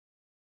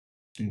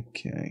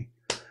Okay.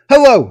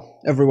 Hello,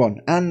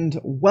 everyone, and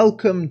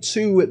welcome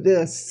to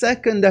the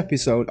second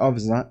episode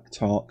of Zack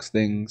Talks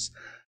Things.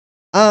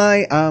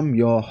 I am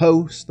your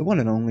host, the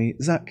one and only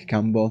Zack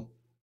Campbell,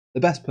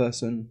 the best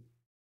person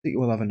that you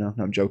will ever know.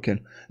 No, I'm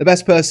joking. The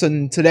best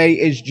person today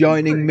is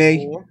joining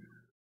me. Cool.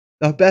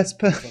 The best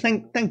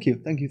person. Thank you.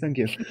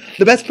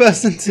 The best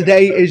person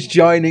today is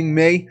joining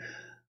me,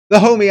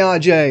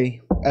 TheHomieRJay.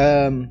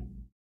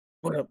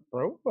 What up,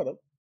 bro? What up?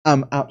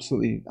 I'm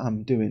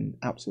doing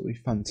absolutely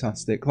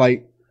fantastic.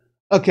 Like,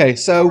 okay,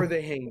 so How are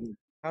they hanging?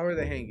 How are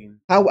they hanging?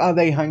 How are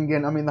they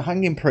hanging? I mean, they're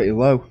hanging pretty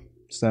low.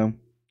 So,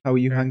 how are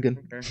you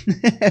hanging? Okay.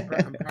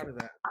 I'm proud of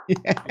that.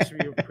 Yeah.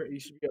 You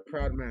should be a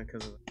proud man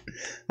because of that.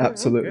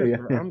 Absolutely, I'm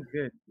good, yeah. I'm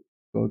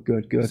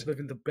good. Good. Just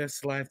living the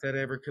best life that I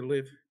ever could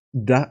live.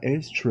 That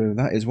is true.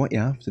 That is what you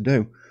have to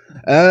do.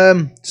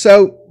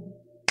 So,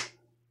 a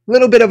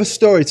little bit of a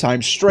story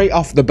time straight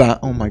off the bat.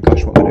 Oh my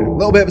gosh, what am I doing? A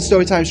little bit of a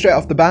story time straight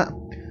off the bat.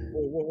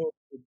 Whoa.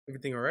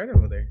 Everything all right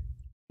over there?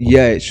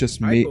 Yeah, it's just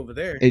me. Over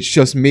there. It's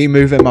just me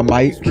moving my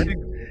mic.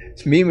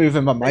 It's me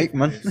moving my mic,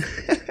 man.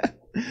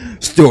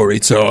 Story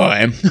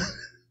time.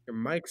 Your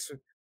mic's.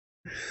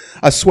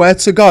 I swear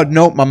to God,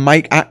 no, my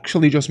mic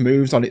actually just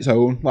moves on its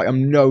own. Like,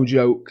 I'm no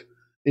joke.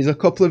 There's a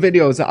couple of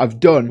videos that I've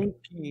done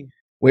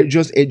where it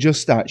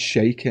just starts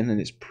shaking, and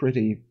it's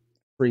pretty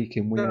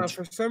freaking weird. No,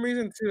 for some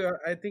reason too,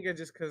 I think it's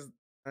just because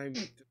I'm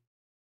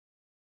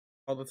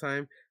all the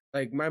time.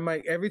 Like my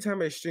mic, every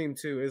time I stream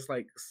too, is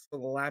like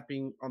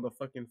slapping on the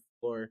fucking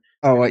floor.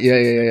 Oh,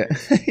 yeah.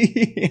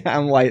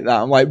 I'm like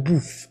that. I'm like,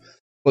 boof.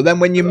 But then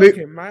when you move,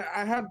 okay,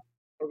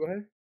 Oh, go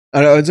ahead.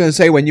 I was gonna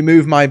say when you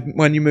move my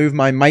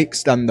mic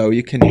stand though,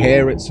 you can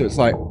hear it. So it's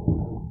like,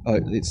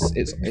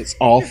 it's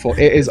awful.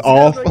 It is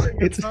awful. Like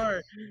it's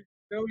hard.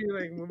 No, you're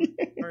like moving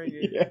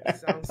it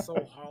sounds so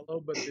hollow,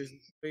 but there's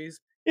space.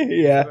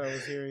 Yeah. That's what I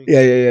was hearing.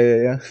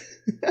 Yeah.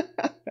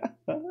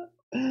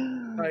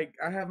 Like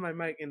I have my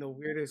mic in the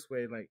weirdest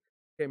way. Like,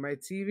 okay, my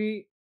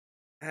TV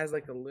has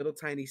like a little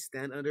tiny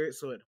stand under it,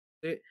 so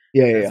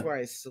that's why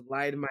I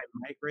slide my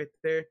mic right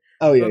there.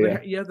 Oh so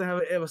yeah. You have to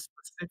have it in a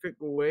specific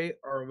way,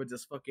 or it would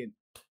just fucking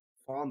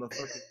fall on the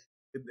fucking.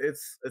 It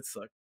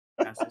sucks.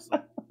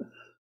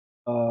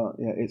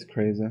 Yeah, it's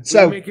crazy.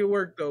 So we make it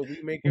work, though.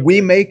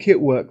 We make it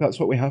work. That's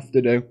what we have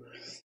to do.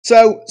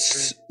 So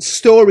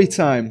story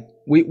time.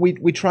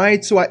 We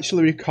tried to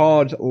actually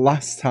record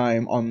last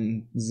time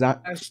on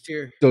Zack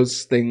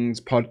Does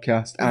Things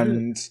podcast,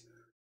 and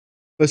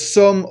for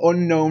some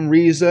unknown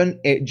reason,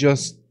 it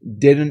just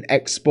didn't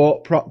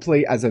export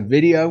properly as a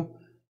video,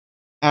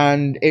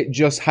 and it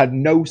just had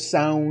no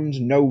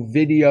sound, no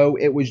video.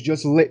 It was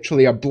just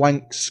literally a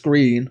blank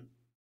screen,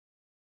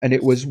 and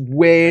it was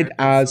weird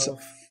as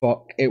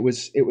fuck. It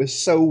was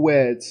so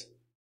weird,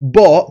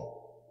 but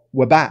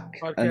we're back.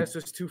 Podcast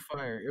was too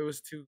fire. It was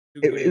too.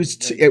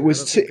 It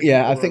was too.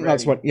 Yeah, I think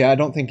that's what. Yeah, I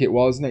don't think it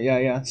was.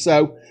 Yeah.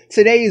 So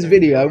today's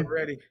video.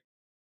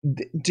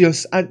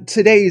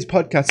 Today's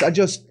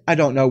podcast. I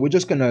don't know. We're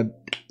just gonna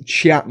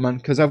chat, man,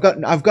 because I've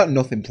got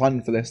nothing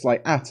planned for this,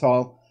 like, at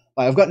all.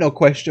 Like, I've got no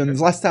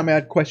questions. Last time I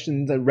had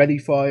questions ready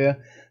for you.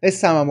 This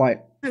time I'm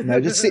like, no,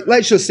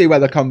 let's just see where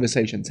the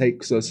conversation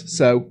takes us.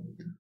 So,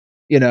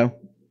 you know,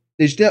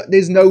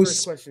 there's no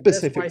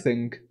specific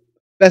thing.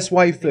 Best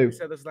waifu. We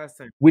said this last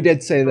time. We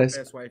did say this.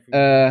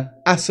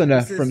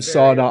 Asuna from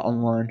Sword Art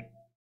Online.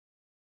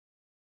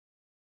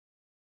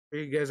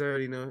 You guys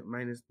already know.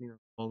 Mine is,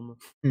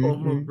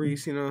 Olma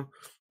Breeze,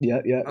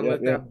 Yeah. I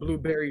let that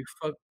blueberry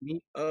fuck me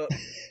up.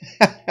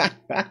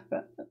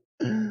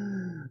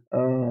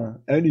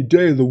 Any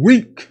day of the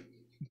week.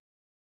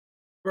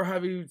 Bro,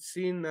 have you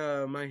seen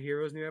My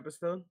Hero's new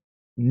episode?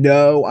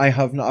 No, I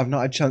have not. I've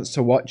not had a chance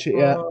to watch it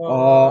yet.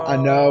 I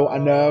know.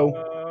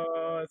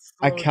 So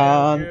I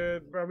can't.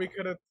 Good. Bro, we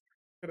could have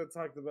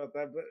talked about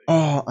that, but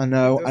I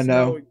know.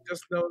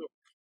 Just know,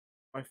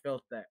 I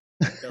felt that.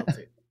 I felt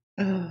it.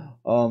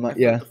 Oh my,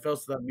 yeah. The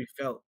felt that we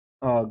felt.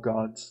 Oh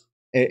god,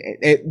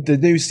 the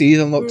new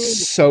season looks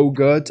so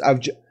good.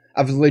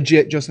 I've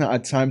legit just not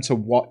had time to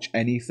watch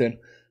anything.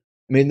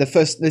 I mean,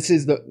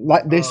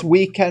 this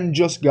weekend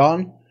just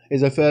gone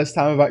is the first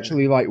time I've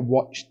actually like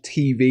watched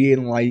TV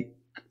in like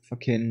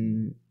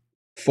fucking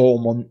 4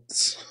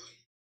 months.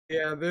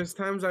 Yeah, there's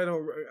times I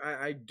don't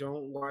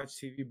watch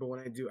TV, but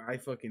when I do, I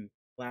fucking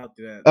plow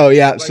through that. Oh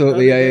yeah,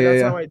 absolutely, yeah.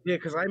 That's how I did,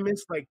 because I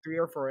missed like 3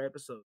 or 4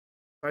 episodes.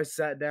 I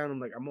sat down. I'm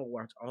like, I'm gonna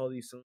watch all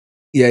these songs.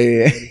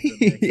 Yeah.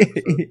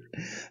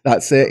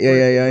 That's it.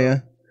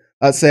 Yeah.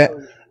 That's it.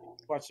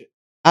 Watch it.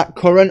 At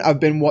current, I've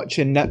been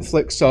watching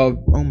Netflix.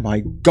 So, oh my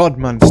god,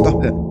 man,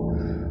 stop it.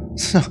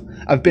 So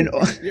I've been.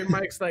 Your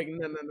mic's like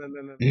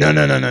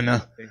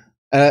no.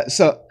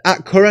 So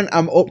at current,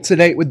 I'm up to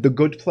date with The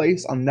Good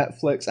Place on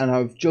Netflix, and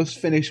I've just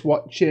finished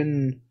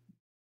watching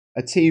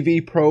a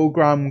TV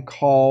program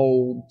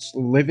called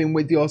Living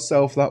with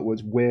Yourself. That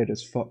was weird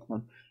as fuck,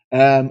 man.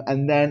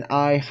 And then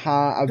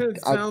It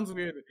sounds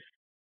weird.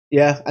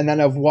 Yeah, and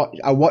then I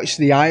watched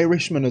The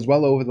Irishman as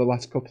well over the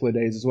last couple of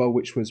days as well,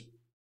 which was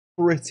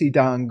pretty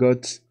darn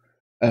good.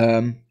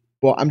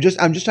 But I'm just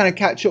trying to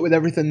catch up with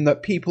everything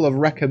that people have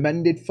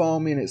recommended for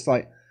me, and it's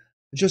like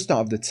I just don't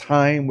have the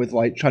time with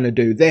like trying to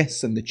do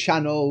this and the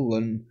channel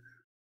and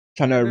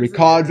trying to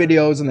record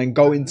videos and then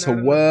go into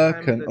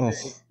work, and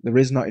there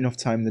is not enough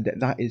time in the day.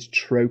 That is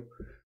true.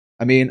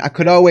 I mean, I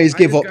could always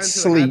give up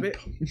sleep.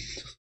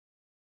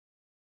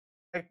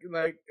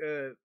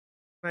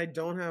 I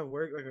don't have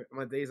work, like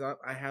my days off,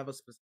 I have a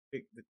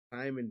specific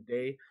time and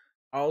day.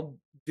 I'll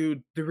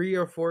do 3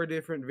 or 4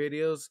 different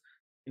videos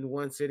in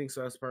one sitting,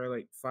 so that's probably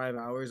like 5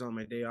 hours on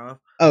my day off.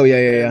 Oh yeah,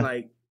 yeah, and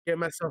like get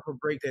myself a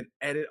break, then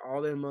edit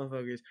all them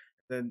motherfuckers,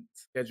 then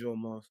schedule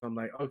them all. So I'm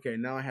like, okay,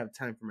 now I have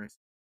time for myself.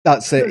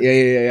 That's it.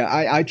 Yeah.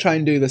 I try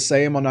and do the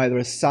same on either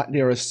a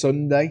Saturday or a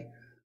Sunday.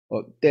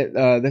 But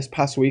this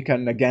past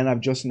weekend, again,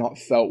 I've just not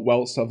felt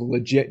well, so I've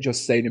legit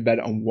just stayed in bed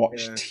and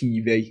watched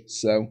TV.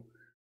 So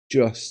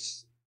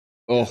just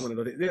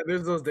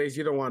there's those days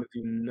you don't want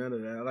to do none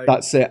of that. Like,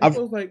 that's it.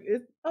 Like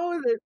it.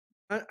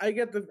 I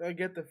get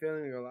the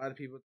feeling like a lot of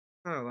people. It's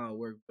not a lot of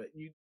work, but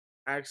you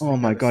actually. Oh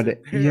my god!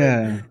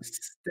 Stare.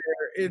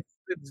 It's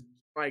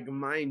like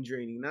mind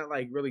draining, not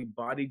like really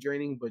body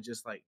draining, but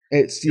just like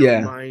it's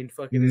mind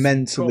fucking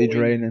mentally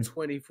draining.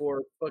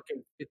 24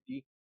 fucking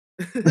 50.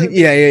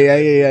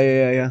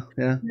 yeah.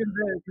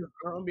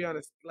 I'll be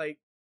honest. Like,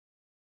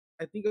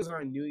 I think it was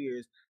on New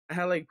Year's. I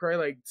had like probably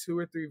like 2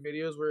 or 3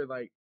 videos where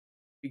like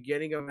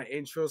beginning of my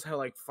intros had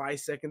like 5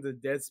 seconds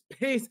of dead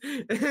space,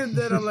 and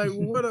then I'm like,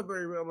 "What up,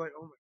 everybody?" I'm like,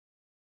 "Oh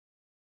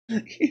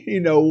my." You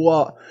know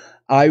what?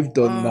 I've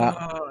done that.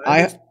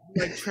 I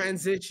like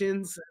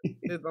transitions.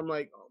 I'm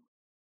like, oh.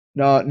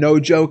 No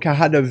joke. I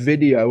had a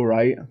video,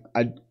 right?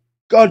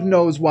 God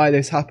knows why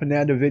this happened. I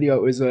had a video.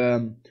 It was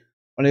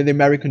one of the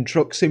American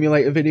Truck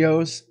Simulator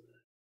videos.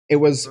 It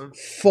was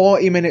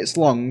 40 minutes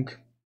long,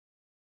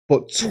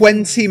 but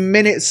 20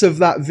 minutes of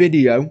that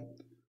video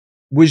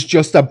was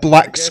just a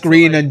black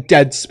screen and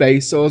dead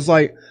space. So I was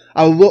like,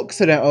 I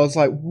looked at it, I was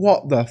like,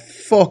 what the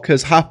fuck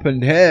has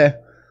happened here?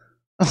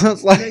 I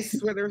was like, I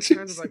swear there were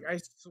times like, I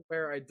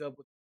swear I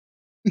double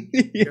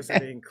because I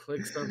didn't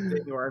click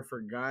something or I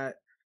forgot.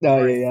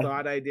 I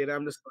thought I did.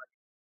 I'm just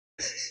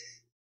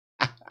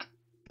like,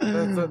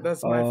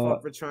 that's my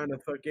fault for trying to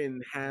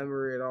fucking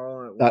hammer it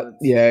all at once.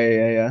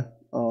 Yeah.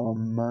 Oh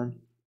man,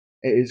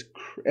 it's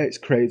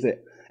crazy.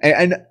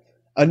 And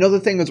another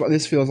thing is what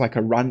this feels like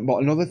a rant, but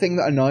another thing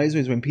that annoys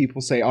me is when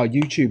people say, "Oh,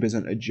 YouTube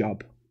isn't a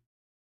job."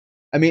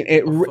 I mean,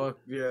 it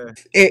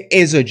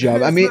is a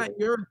job. I mean, not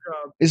your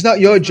job. It's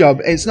not your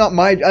job. It's not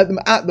my.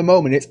 At the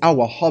moment, it's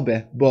our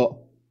hobby. But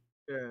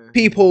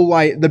people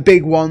like the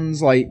big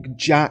ones, like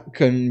Jack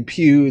and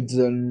Pewds,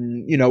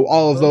 and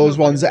all of those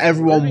ones that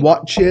everyone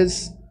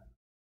watches.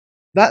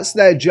 That's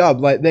their job.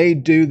 Like they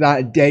do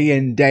that day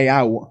in, day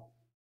out.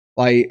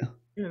 Like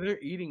they're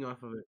eating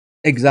off of it.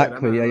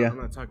 Exactly. I'm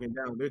not talking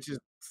down. They're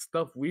just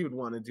stuff we would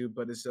want to do,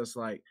 but it's just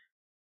like,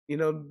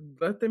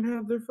 let them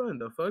have their fun.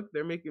 The fuck,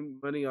 they're making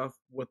money off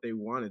what they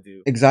want to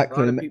do.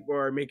 Exactly. A lot of people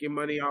are making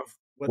money off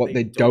what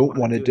they don't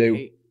want to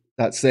do.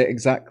 That's it.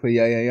 Exactly.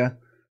 Yeah.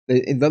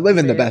 They're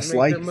living the best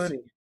life.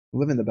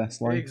 Living the best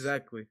life.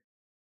 Exactly.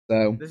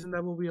 So isn't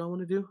that what we all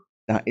want to do?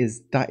 That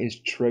is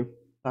true.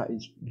 That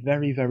is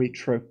very, very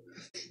true.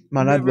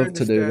 Man, I'd love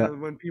to do that.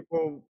 When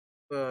people,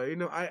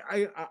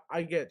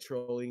 I get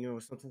trolling.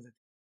 Sometimes it's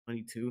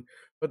funny too,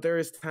 but there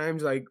is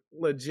times like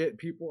legit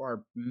people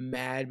are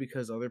mad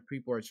because other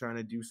people are trying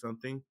to do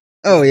something.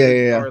 Oh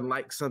yeah. Or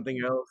like something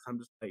else. I'm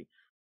just like,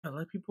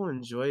 let people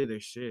enjoy their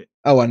shit.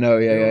 Oh, I know.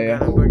 Yeah. You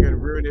don't gotta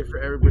ruin it for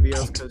everybody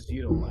else because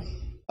you don't like it.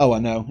 Oh, I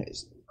know.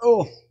 It's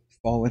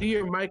falling.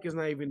 Your mic is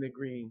not even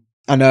agreeing.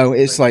 I know.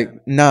 It's like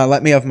nah.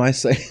 Let me have my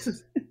say.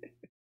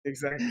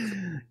 Exactly.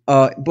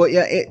 But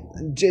yeah,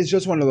 it's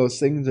just one of those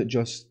things that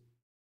just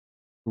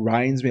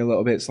grinds me a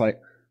little bit. It's like,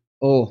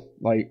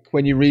 like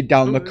when you read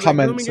down the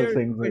comments of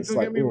things, it's don't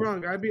like, get me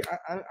wrong.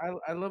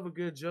 I love a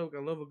good joke.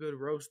 I love a good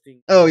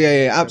roasting. Oh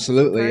yeah,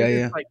 absolutely,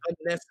 It's like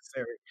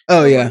unnecessary.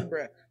 Oh yeah.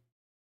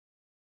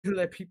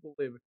 Let people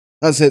live.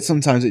 That's it.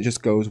 Sometimes it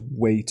just goes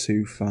way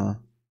too far.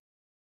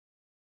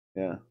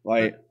 Yeah,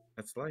 like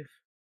that's life.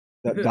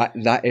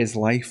 That is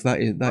life.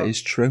 That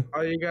is true.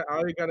 All you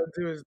gotta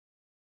do is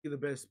be the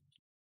best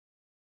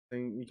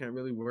thing. You can't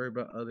really worry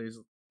about others.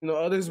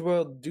 Others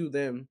will do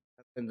them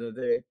at the end of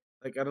the day.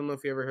 Like, I don't know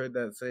if you ever heard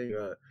that saying,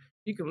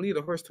 you can lead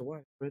a horse to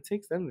water, but it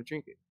takes them to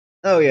drink it.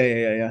 Oh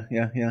yeah.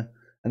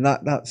 And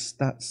that's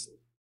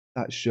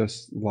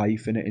just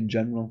life in it in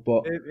general.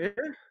 But yeah,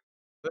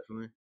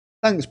 definitely.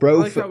 Thanks, bro.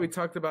 I like how we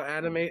talked about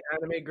anime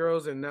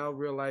girls and now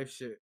real life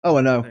shit. Oh,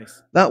 I know.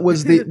 Nice. That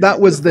was the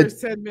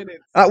first 10 minutes.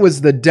 That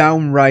was the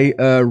downright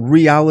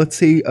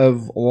reality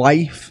of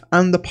life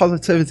and the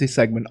positivity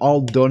segment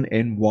all done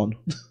in one.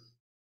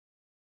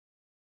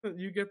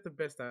 You get the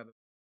best out of it.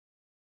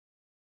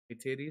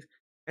 Titties,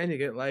 and you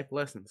get life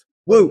lessons.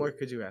 Whoop. What more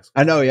could you ask?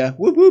 I know, yeah.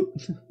 Whoop whoop.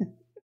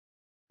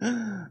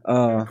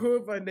 Who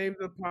if I named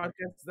the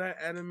podcast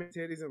that anime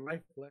titties and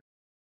life lessons?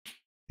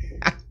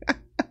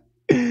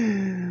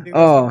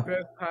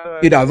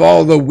 You'd have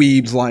all the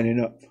weebs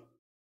lining up.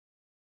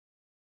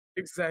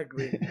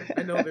 Exactly.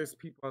 I know there's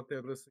people out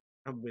there listening.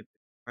 I'm with it.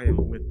 I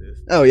am with this.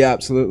 Oh yeah,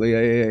 absolutely.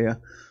 Yeah.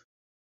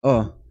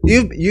 Oh,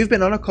 you've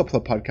been on a couple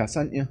of podcasts,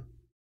 haven't you?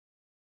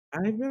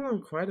 I've been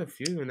on quite a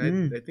few, and I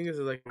think this is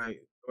like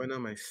going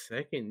on my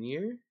second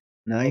year.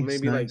 Or Nice,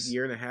 maybe like nice.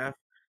 year and a half.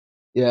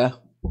 Yeah.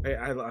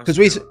 I lost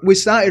Because count. we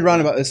started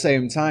around about the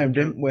same time,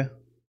 didn't we? Oh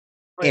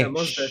yeah,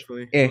 most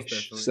definitely. Most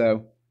Ish. definitely.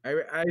 So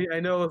I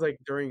know it was like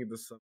during the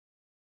summer.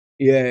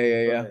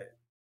 yeah. But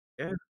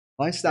yeah.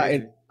 I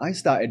started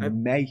I,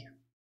 May.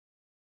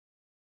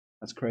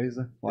 That's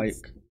crazy. Like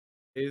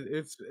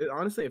it's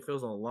honestly it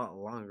feels a lot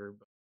longer.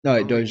 But no, it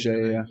I'm like does. in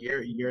a Yeah.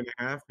 year and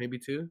a half, maybe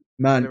 2,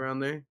 Man, around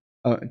there.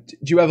 do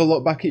you ever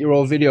look back at your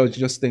old videos and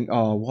just think,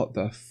 oh, what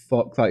the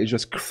fuck? Like, you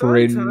just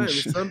cringe.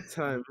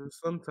 Sometimes.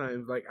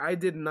 Like I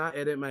did not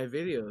edit my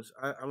videos.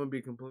 I'm gonna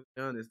be completely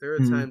honest. There are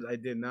times I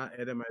did not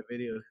edit my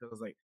videos because I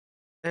was like,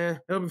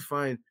 it'll be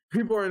fine.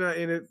 People are not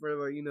in it for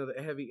like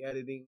the heavy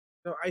editing.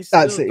 No, I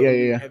That's still it. don't do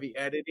Yeah. heavy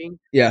editing.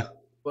 Yeah.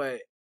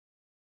 But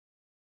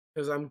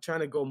because I'm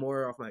trying to go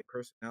more off my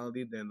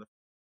personality than the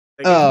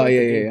if Oh you like the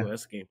yeah. gameplay,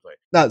 that's gameplay.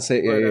 That's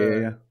it. But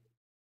Yeah.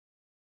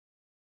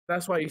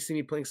 that's why you see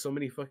me playing so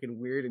many fucking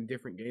weird and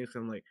different games.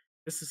 I'm like,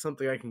 this is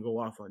something I can go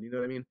off on. You know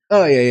what I mean?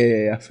 Oh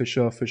yeah. For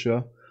sure.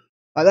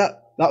 Like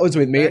that was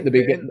with me at Back the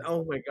beginning. then,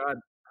 oh my god,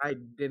 I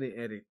didn't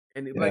edit.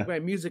 And like my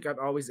music, I've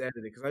always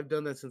edited because I've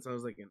done that since I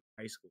was like in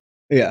high school.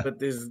 Yeah. But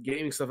this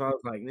gaming stuff, I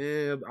was like,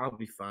 nah, I'll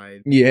be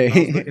fine. Yeah. I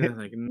was looking at it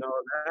like, no,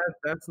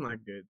 that's not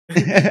good.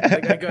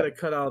 Like I gotta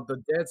cut out the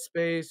dead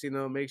space,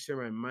 make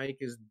sure my mic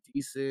is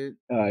decent.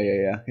 Oh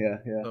yeah.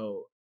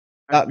 So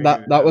I figured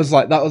it that out. was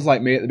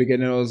like me at the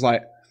beginning. I was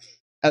like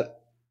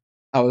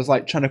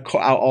trying to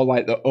cut out all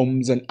like the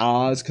ums and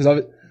ahs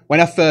because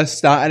when I first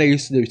started, I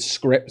used to do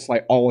scripts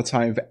like all the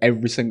time for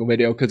every single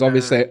video because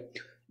obviously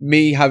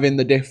me having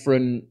the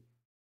different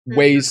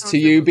ways to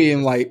you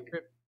being like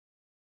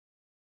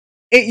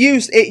it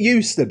used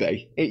to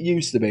be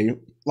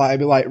like I'd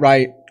be like,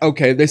 right,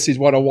 okay, this is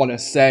what I want to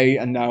say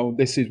and now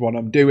this is what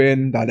I'm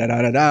doing, but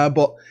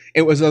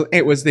it was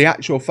the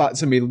actual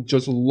fact of me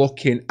just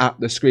looking at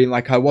the screen.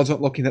 Like I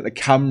wasn't looking at the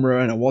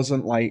camera and I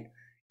wasn't like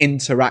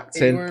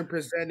interacting. And you weren't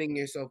presenting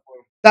yourself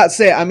well. That's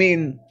it. I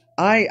mean,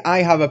 I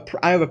have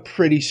a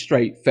pretty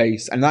straight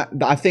face, and that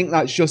I think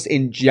that's just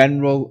in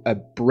general a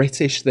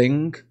British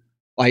thing.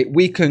 Like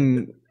we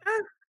can,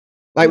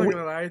 like I'm not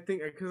gonna lie, I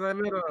think because I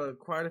met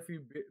quite a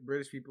few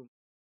British people,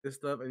 this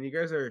stuff, and you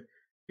guys I'm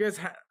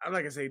not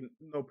gonna say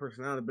no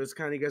personality, but it's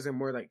kind of you guys are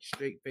more like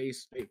straight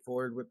face,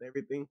 straightforward with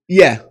everything.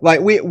 Yeah,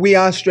 like we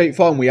are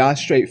straightforward, we are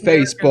straight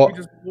face, but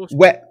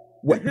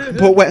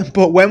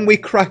when we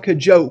crack a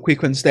joke, we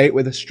can say it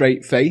with a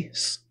straight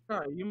face.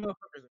 Oh, you motherfuckers.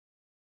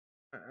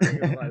 I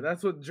ain't gonna lie.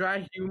 That's what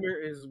dry humor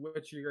is.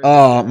 What you guys?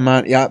 Oh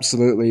man, yeah,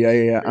 absolutely,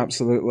 yeah,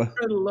 absolutely.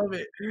 I love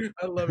it.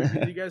 I love it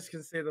because you guys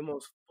can say the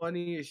most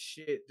funniest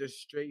shit just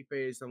straight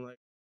face. I'm like,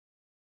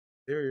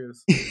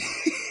 serious.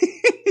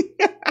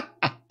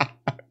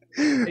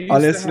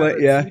 Honestly,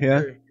 yeah.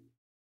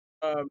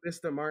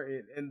 Mr.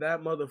 Martin, and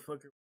that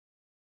motherfucker,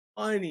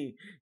 funny.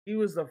 He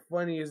was the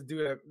funniest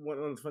dude. One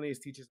of the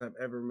funniest teachers I've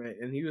ever met,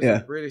 and he was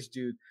a British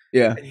dude.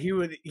 Yeah, and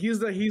he's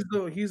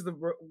the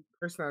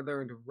person I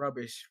learned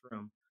rubbish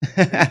from.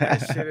 And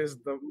that shit is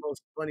the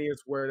most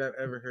funniest word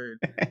I've ever heard.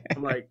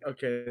 I'm like,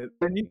 okay,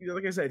 and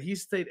like I said, he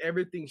stayed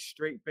everything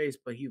straight face,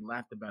 but he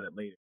laughed about it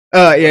later.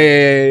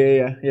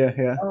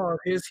 Yeah. Oh,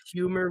 his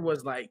humor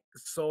was like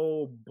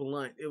so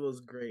blunt. It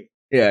was great.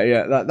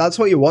 Yeah. That's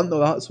what you want,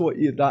 though.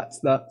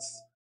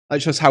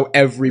 That's just how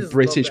every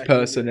British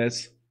person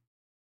is.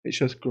 It's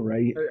just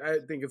great. I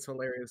think it's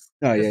hilarious.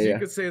 Oh yeah. You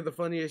could say the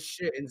funniest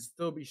shit and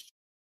still be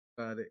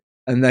about it,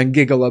 and then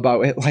giggle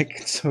about it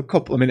like a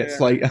couple of minutes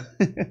later.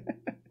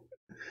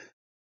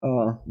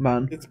 Oh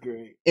man, it's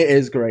great. It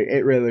is great.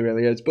 It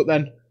really is. But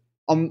then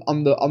on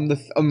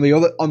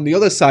the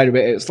other side of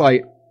it, it's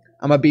like,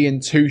 am I being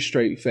too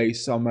straight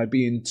faced? Am I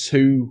being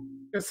too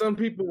some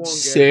people won't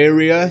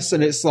serious?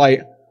 And it's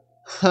like,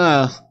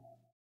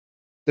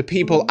 do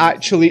people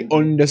actually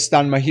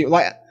understand my humor?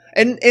 Like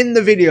in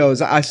the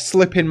videos, I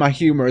slip in my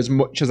humor as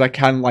much as I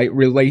can, like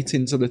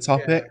relating to the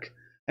topic,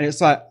 and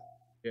it's like,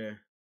 and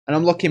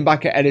I'm looking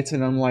back at editing,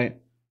 and I'm like,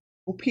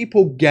 will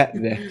people get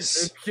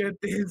this? Get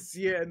this?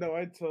 Yeah, no,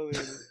 I totally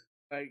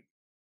like.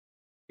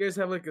 You guys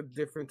have like a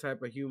different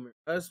type of humor.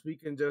 Us, we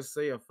can just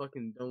say a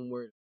fucking dumb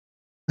word.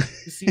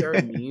 You see our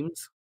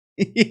memes?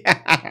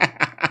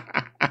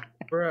 Yeah.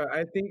 Bruh,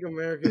 I think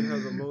America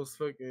has the most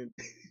fucking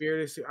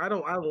weirdest. I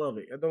love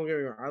it. Don't get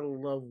me wrong. I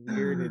love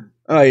weirded.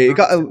 Oh yeah, you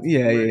got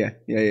yeah.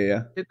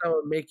 Shit that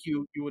would make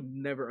you would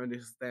never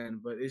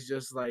understand, but it's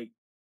just like,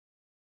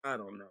 I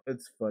don't know.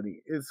 It's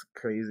funny. It's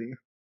crazy.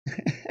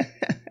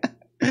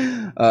 Yeah.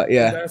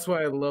 And that's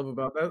what I love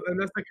about that,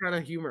 and that's the kind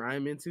of humor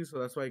I'm into. So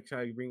that's why I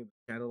try to bring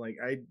the channel. Like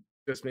I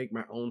just make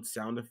my own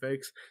sound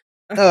effects.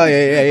 Oh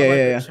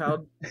yeah. A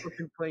child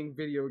playing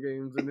video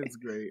games, and it's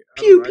great.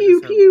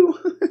 Pew.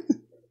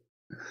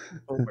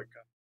 Oh my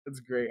god, it's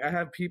great. I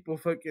have people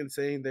fucking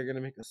saying they're gonna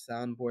make a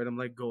soundboard. I'm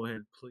like, go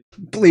ahead, please.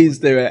 Please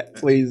do it.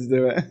 Please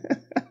do it.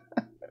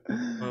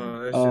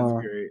 Oh,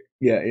 that shit's great.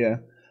 Yeah.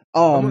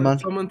 Oh man.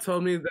 Someone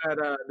told me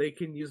that they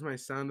can use my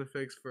sound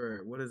effects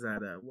for what is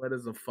that? What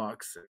is a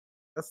fox say?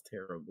 That's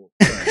terrible.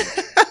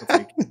 I'll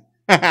take it.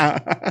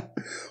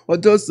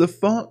 What does the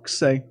fox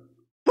say?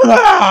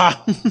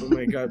 Oh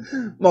my god,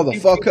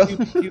 motherfucker!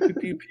 Pew pew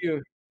pew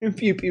pew pew.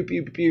 Pew pew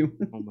pew pew.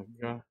 Oh my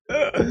god.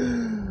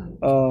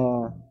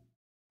 Oh,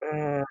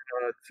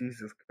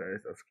 Jesus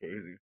Christ, that's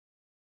crazy.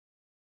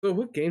 So,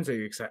 what games are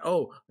you excited?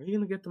 Oh, are you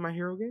gonna get the My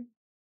Hero game?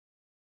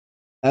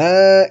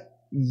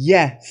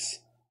 yes.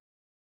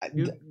 I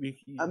mean,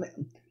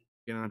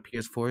 get on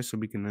PS4 so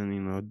we can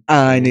then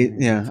I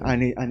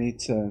need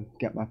to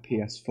get my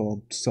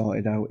PS4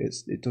 sorted out.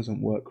 It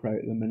doesn't work right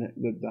at the minute.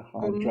 The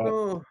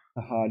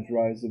hard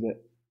drive's a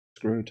bit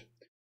screwed.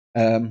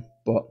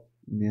 But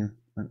yeah,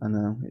 I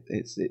know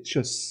it's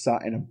just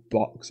sat in a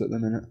box at the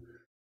minute.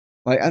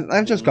 Like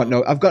I've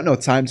got no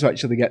time to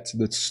actually get to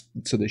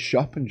the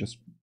shop and just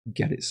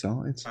get it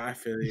sorted. I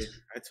feel you.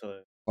 I tell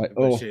you. Like,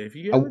 shit, if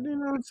you ever do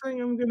know what I'm saying,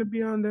 I'm gonna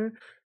be on there.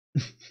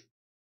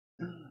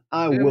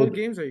 I will. What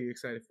games are you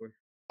excited for?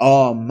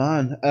 Oh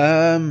man,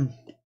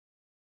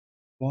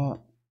 what?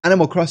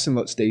 Animal Crossing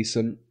looks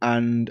decent,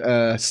 and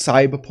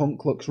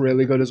Cyberpunk looks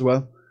really good as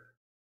well.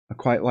 I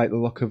quite like the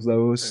look of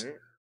those,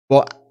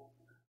 but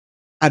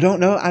I don't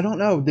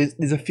know.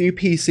 There's a few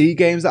PC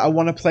games that I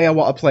want to play. I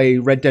want to play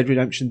Red Dead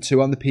Redemption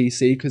 2 on the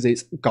PC because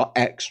it's got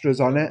extras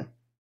on it.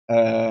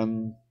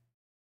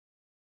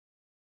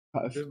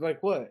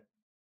 Like what?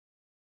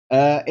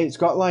 It's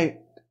got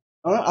like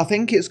I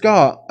think it's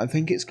got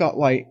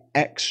like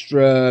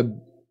extra,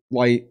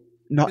 like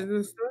not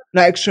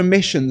extra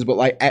missions, but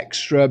like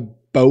extra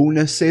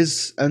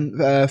bonuses and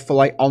for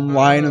like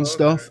online and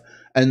stuff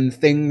and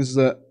things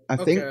that I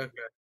think.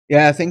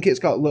 Yeah, I think it's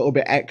got a little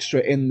bit extra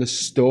in the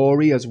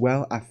story as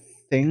well. I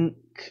think.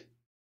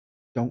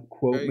 Don't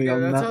quote me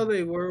on that. That's how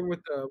they were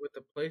with the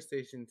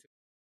PlayStation 2.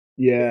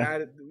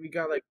 Yeah, we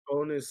got like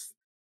bonus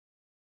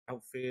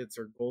outfits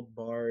or gold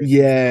bars.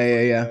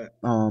 Yeah.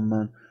 Oh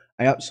man,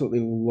 I absolutely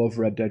love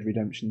Red Dead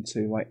Redemption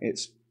 2. Like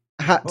it's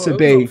had to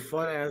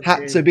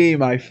be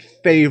my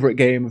favorite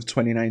game of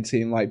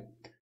 2019. Like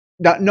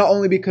that, not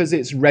only because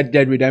it's Red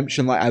Dead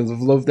Redemption. Like I've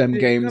loved them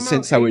games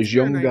since I was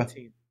younger.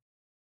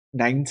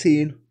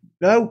 19?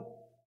 No.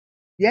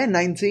 Yeah,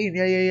 19.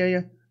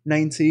 Yeah.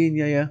 19.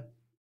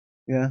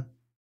 Yeah.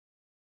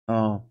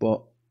 Oh,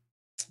 but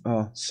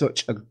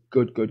such a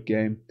good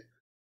game.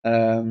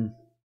 But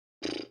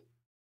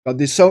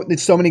there's so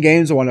many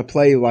games I want to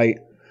play, like,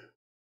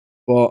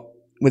 but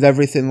with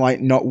everything like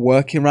not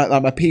working right,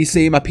 like my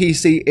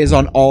PC is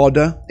on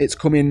order. It's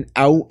coming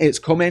out. It's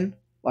coming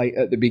like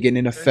at the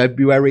beginning of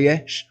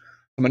February-ish.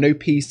 My new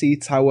PC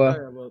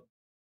tower,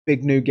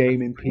 big new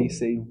gaming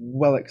PC.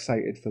 Well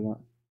excited for that.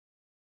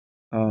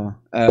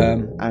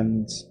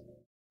 And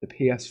the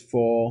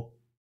PS4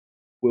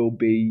 will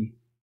be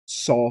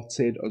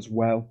sorted as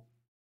well.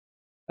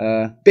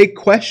 Big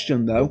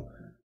question though.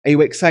 Are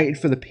you excited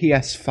for the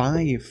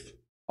PS5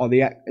 or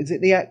is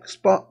it the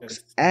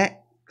Xbox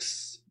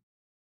X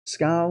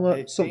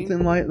Scarlet,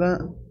 something like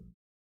that?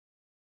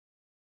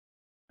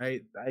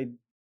 The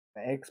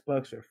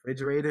Xbox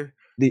refrigerator.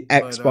 The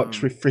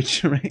Xbox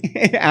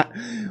refrigerator.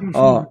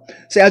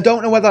 See, I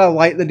don't know whether I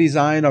like the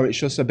design or it's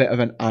just a bit of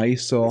an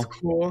eyesore. It's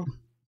cool.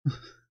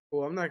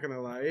 Well, I'm not gonna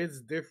lie,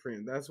 it's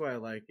different. That's why I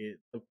like it.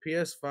 The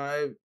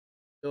PS5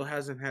 still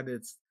hasn't had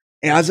its.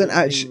 It hasn't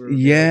actually.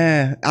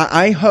 Yeah,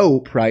 I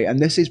hope, right, and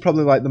this is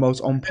probably like the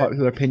most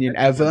unpopular opinion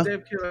ever.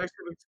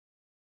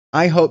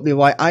 I hope they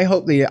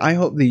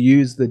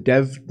use the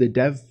dev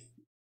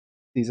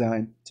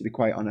design. To be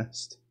quite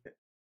honest.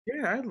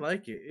 Yeah, I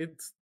like it.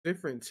 It's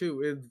different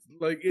too. It's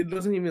like it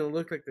doesn't even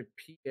look like a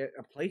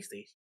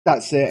PlayStation.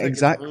 That's it,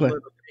 exactly.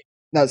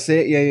 That's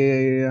it.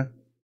 Yeah.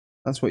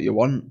 That's what you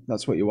want.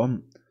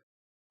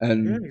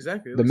 And yeah,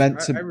 exactly. I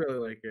really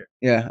like it.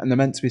 Yeah, and they're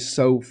meant to be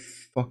so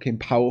fucking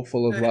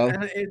powerful as well.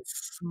 And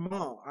it's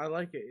small. I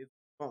like it. It's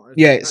small.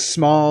 It's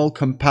small,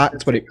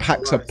 compact, but it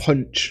packs a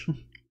punch.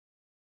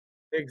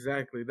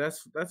 Exactly.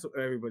 That's what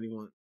everybody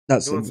wants. They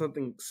want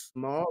something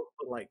small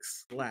but like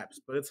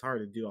slaps, but it's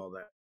hard to do all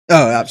that.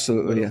 Oh,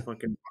 absolutely, yeah.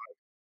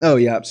 Oh,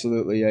 yeah,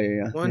 absolutely,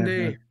 yeah. One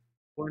day.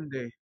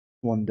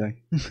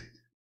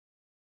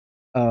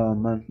 Oh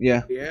man,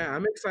 yeah. Yeah,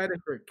 I'm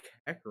excited for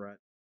Kakarot.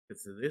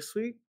 It's this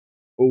week.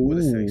 What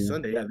is it?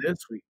 Sunday, yeah, this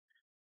week.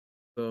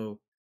 So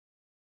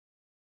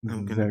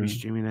I'm gonna be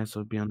streaming that,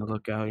 so be on the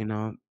lookout.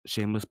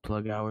 Shameless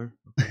plug hour.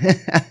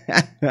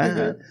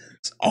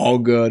 It's all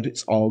good.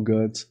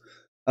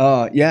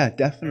 Oh yeah,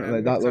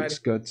 definitely. That looks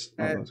good.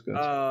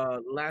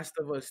 Last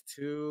of Us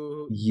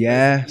 2.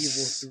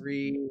 Yes. Evil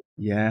 3.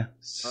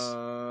 Yes.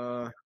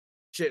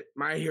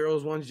 My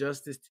Heroes 1,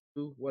 Justice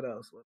 2. What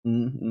else?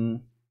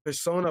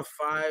 Persona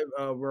 5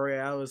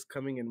 Royale is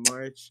coming in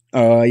March.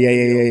 Oh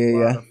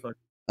yeah.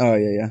 Oh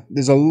yeah.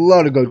 There's a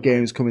lot of good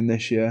games coming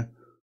this year.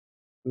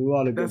 A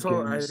lot of good games.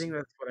 I think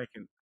that's what I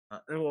can.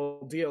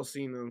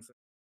 DLC.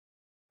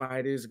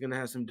 Fighters is gonna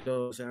have some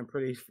dope. I'm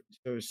pretty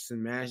sure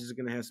Smash is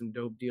gonna have some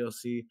dope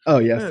DLC. Oh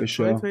yeah, for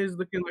sure. 2020 is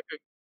looking like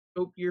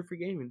dope year for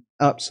gaming.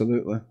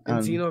 Absolutely.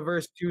 And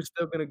Xenoverse 2 is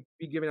still gonna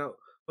be giving out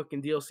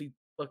fucking DLC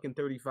fucking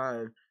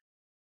 35.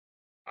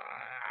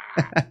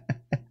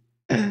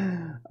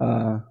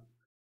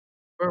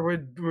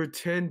 We're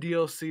 10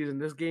 DLCs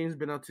and this game's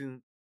been out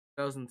since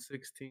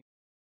 2016.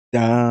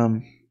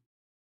 Damn.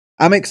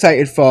 I'm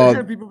excited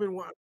for People been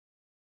watching.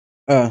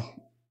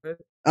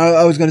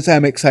 I was gonna say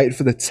I'm excited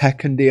for the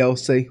Tekken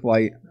DLC.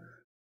 Like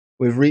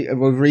we've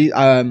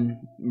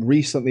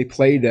recently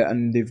played it,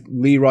 and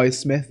Leroy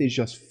Smith is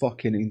just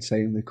fucking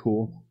insanely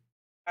cool.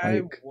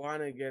 I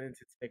want to get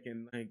into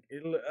Tekken, like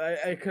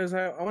because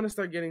I want to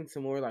start getting to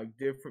more like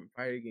different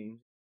fighting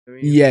games. I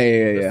mean,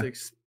 yeah.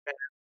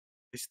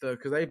 Stuff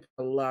because I play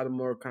a lot of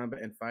Mortal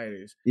Kombat and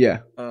fighters. Yeah.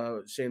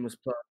 Shameless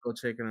plug, go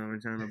check it out on my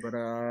channel. But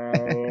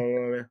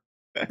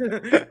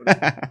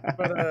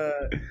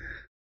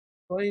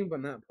playing but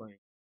not playing.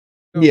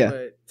 No, yeah.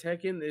 But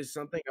Tekken is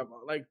something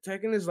like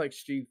Tekken is like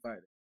Street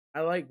Fighter.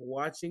 I like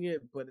watching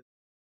it, but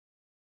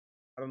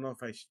I don't know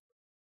if I should.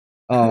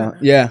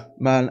 Yeah,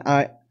 man.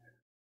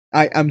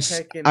 I'm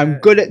Tekken, I'm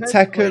good at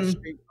Tekken, like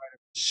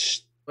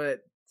Street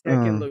Fighter, but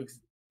Tekken looks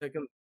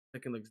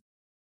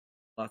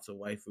lots of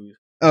waifus.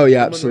 Oh yeah,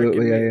 Someone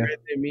absolutely. Yeah.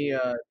 recommended me,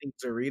 I think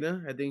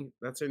Zarina. I think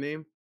that's her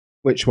name.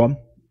 Which one?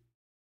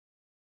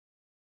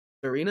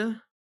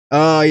 Zarina.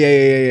 Oh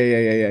yeah.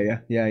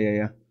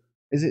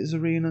 Is it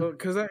Zarina?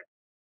 Because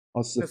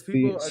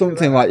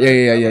something like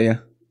yeah.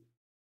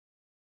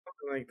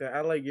 Something like that.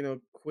 I like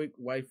quick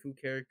waifu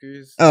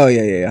characters. Oh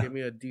yeah. Give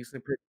me a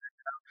decent picture.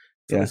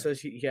 Someone says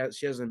she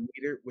has a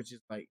meter, which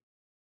is like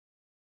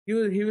he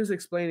was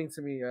explaining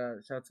to me.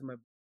 Shout out to my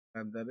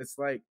that it's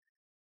like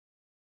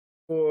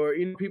for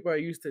people are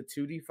used to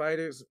 2D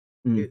fighters,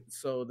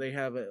 so they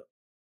have a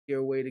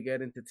way to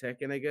get into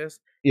Tekken, I guess.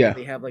 Yeah,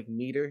 they have like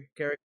meter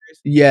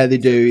characters. Yeah, they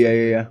do.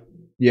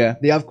 Yeah.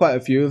 They have quite a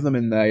few of them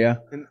in there. Yeah.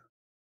 And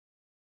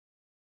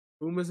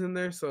Akuma's in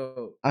there,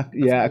 so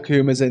yeah,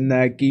 cool. Akuma's in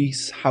there.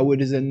 Geese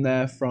Howard is in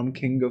there from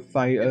King of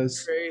Fighters.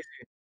 It's crazy.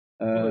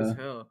 Cool as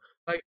hell.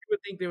 Like you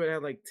would think they would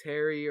have like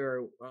Terry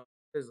or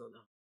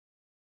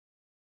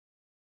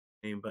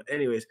name, but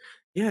anyways,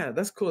 yeah,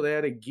 that's cool. They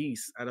added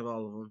Geese out of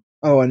all of them.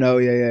 Oh, I know.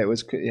 Yeah. It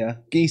was. Yeah,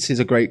 Geese is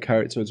a great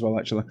character as well.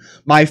 Actually,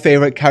 my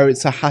favorite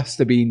character has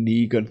to be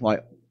Negan.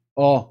 Like,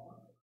 oh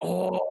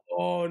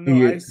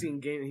no, I've seen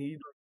game.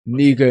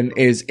 Negan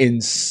is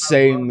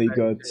insanely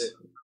good.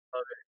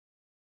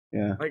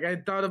 Yeah. Like I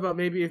thought about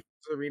maybe if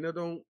Serena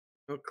don't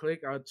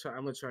click, I'm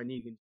gonna try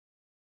Negan.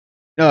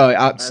 Oh,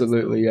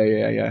 absolutely.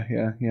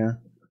 Yeah.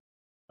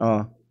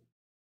 Oh,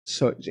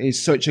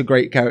 he's such a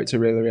great character.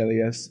 Really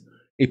is.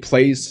 He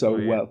plays so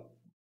well.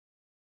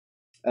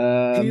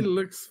 He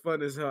looks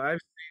fun as hell. I've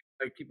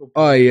seen like people.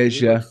 Oh, he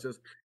is. Yeah.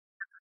 Just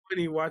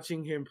funny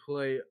watching him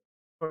play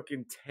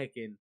fucking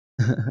Tekken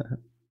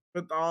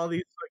with all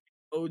these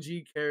fucking OG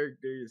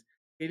characters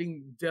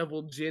hitting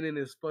Devil Jin in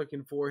his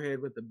fucking forehead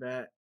with the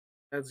bat.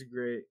 That's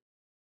great.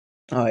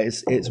 Oh,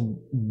 it's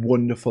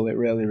wonderful. It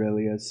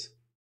really is.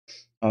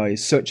 Oh,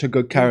 he's such a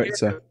good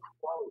character.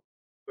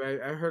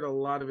 I heard a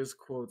lot of his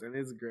quotes, and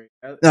it's great.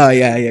 Oh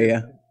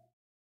yeah.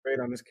 Great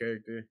on this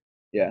character.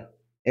 Yeah,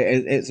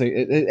 it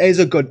is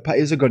a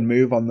good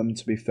move on them.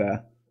 To be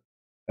fair,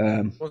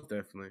 most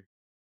definitely.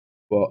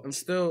 But I'm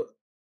still,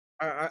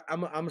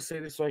 I'm gonna say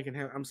this so I can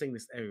have. I'm saying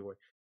this everywhere.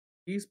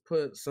 He's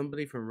put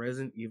somebody from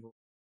Resident Evil.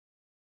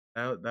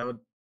 That would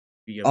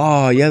be.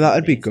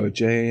 That'd be good.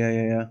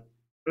 Yeah.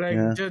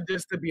 Like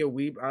just to be a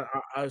weeb,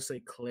 I would say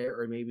Claire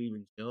or maybe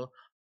even Jill,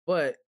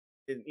 but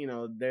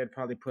they'd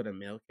probably put a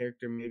male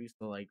character maybe,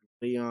 so like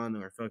Leon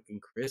or fucking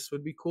Chris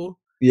would be cool.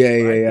 Yeah.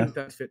 I think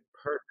that fit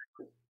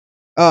perfect.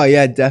 Oh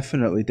yeah,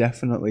 definitely.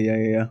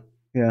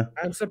 Yeah.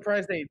 I'm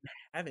surprised they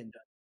haven't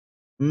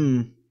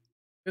done.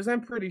 Because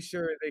I'm pretty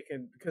sure they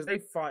can, because they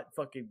fought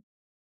fucking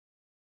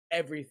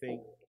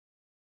everything.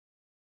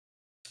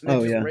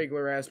 Just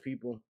regular ass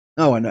people.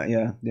 Oh, I know.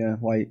 Yeah.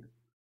 Like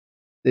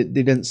they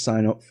didn't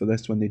sign up for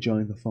this when they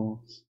joined the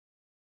force.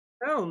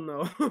 Hell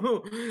no,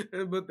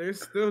 but they're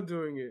still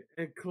doing it.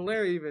 And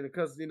Claire even,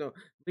 because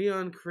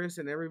Leon, Chris,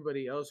 and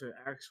everybody else are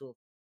actual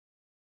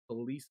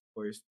police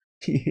force.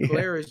 Yeah.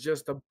 Claire is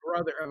just a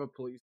brother of a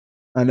police.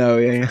 I know.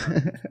 Yeah.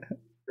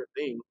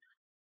 Thing,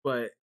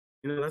 but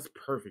that's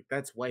perfect.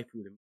 That's waifu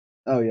to me.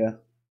 Oh yeah.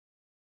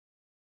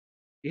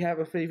 You have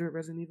a favorite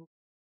Resident Evil?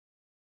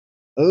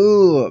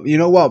 Oh, you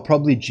know what?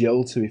 Probably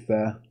Jill. To be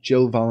fair,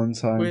 Jill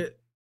Valentine.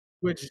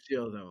 Which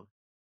Jill though?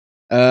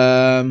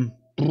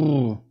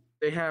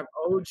 They have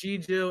OG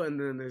Jill, and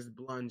then there's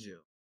blonde Jill.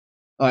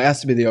 Oh, it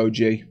has to be the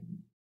OG.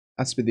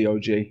 Has to be the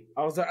OG.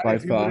 I was like,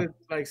 if you would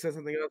have said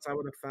something else, I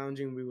would have found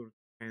you, and we were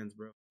fans,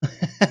 bro. Don't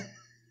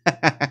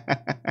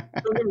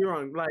get me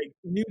wrong, like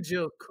new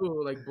Jill,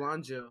 cool, like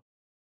blonde Jill,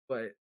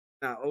 but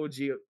not OG.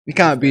 You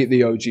can't beat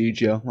the OG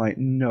Jill. Like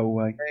no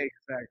way.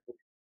 Exactly.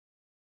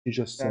 He's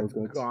just so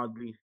good.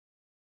 Godly.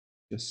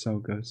 Just so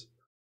good.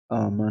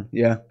 Oh man,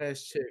 yeah.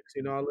 Best chicks,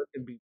 I let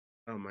them be.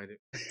 I don't mind it.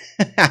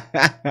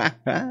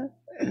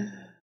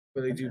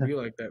 But they do be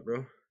like that,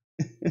 bro.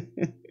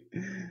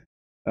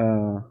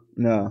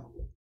 No,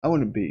 I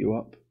wouldn't beat you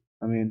up.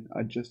 I mean,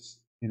 I just,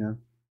 you know.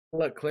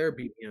 Let Claire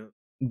beat me up.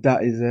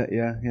 That is it,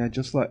 yeah.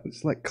 Just let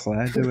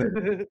Claire do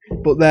it.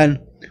 But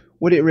then,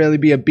 would it really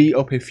be a beat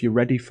up if you're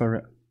ready for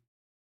it?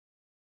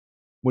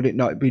 Would it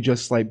not be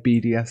just like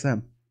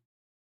BDSM?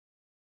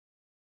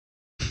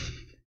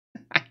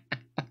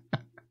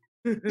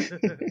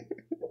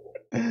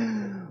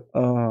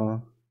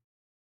 Oh,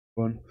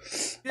 fun.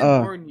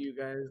 Warn you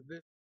guys,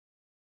 this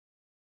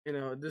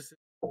is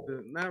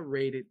not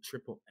rated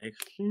triple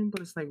extreme,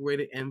 but it's like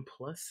rated M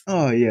plus.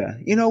 Oh yeah,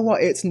 you know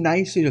what? It's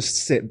nice to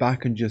just sit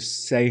back and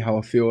just say how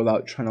I feel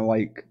without trying to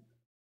like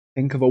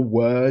think of a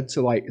word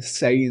to like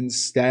say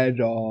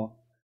instead. Or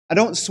I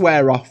don't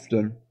swear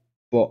often,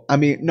 but I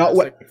mean not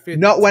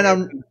when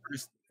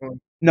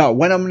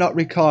I'm not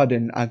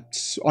recording.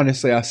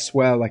 Honestly I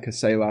swear like a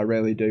sailor. I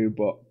really do.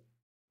 But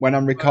when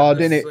I'm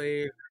recording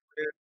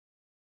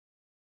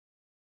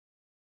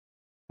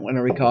when I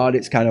record,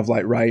 it's kind of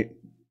like right.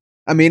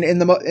 I mean,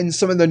 in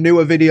some of the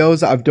newer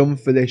videos that I've done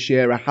for this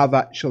year, I have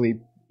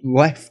actually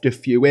left a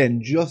few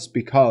in just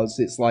because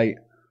it's like,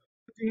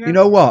 you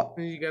know what?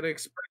 You gotta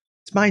express.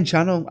 It's my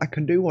channel. I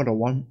can do what I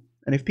want,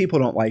 and if people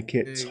don't like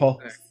it, tough.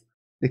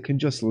 They can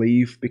just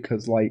leave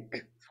because,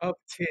 like, tough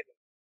titties.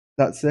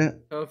 That's it.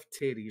 Tough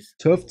titties.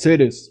 Tough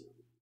titties.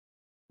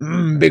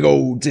 Big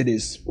old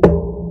titties.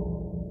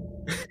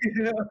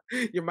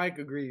 Your mic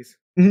agrees.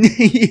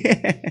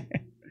 Yeah.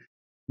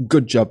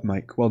 Good job,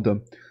 Mike. Well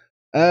done.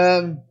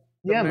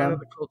 Yeah, man. Of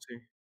the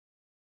culture.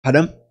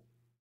 Pardon?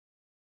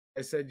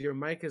 I said your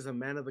Mike is a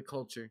man of the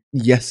culture.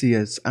 Yes, he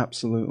is.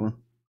 Absolutely.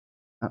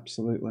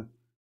 Absolutely.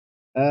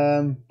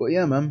 But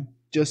yeah, man.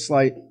 Just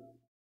like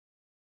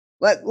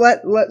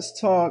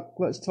let's talk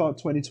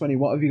 2020.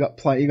 What have you got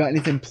planned? You got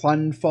anything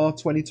planned for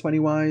 2020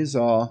 wise,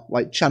 or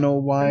like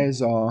channel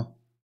wise, or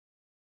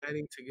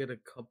planning to get a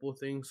couple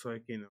things so I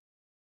can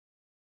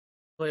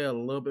play a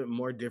little bit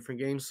more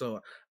different games.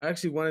 So I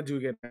actually wanted to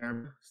get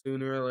camera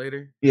sooner or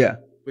later. Yeah.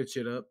 Switch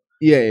it up.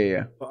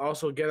 Yeah. But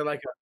also get it like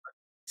a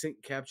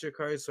sync capture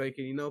card so I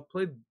can,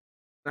 play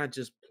not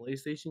just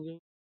PlayStation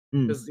games.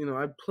 Because,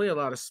 I play a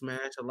lot of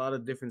Smash, a lot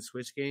of different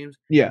Switch games.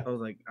 Yeah. I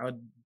was like, I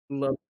would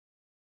love to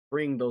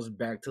bring those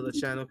back to the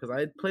channel because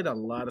I played a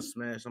lot of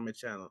Smash on my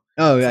channel.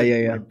 Oh,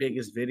 yeah. My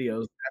biggest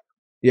videos.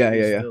 Yeah.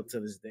 Still to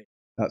this day.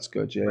 That's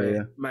good,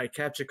 yeah. My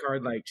capture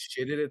card, like,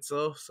 shitted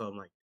itself, so I'm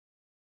like,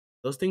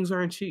 those things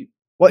aren't cheap.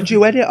 What do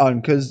you edit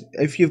on? Because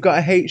if you've got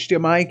a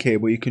HDMI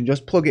cable, you can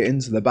just plug it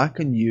into the back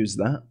and use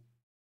that.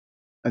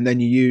 And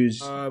then you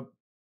use... if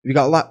you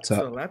got a laptop.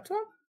 A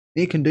laptop?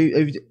 You can do...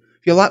 If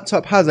your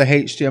laptop has a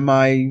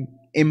HDMI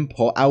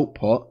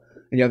output,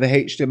 and you have a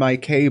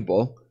HDMI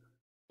cable,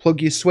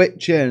 plug your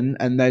Switch in,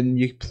 and then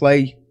you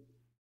play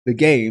the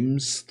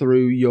games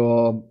through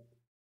your,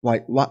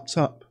 like,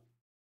 laptop.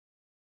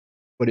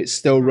 But it's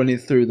still running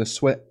through the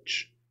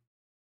Switch.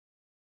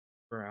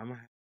 Bro,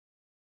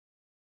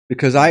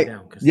 because I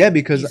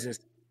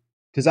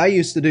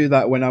used to do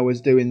that when I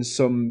was doing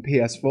some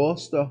PS4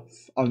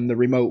 stuff on the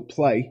remote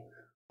play.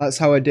 That's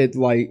how I did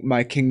like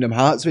my Kingdom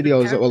Hearts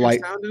videos that were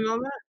like sound and all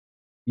that?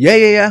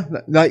 Yeah.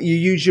 Like you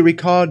use your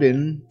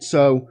recording.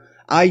 So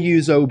I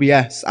use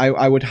OBS.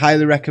 I would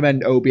highly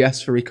recommend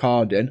OBS for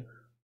recording.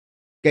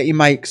 Get your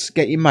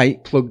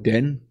mic plugged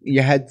in,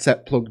 your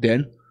headset plugged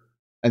in,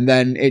 and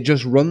then it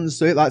just runs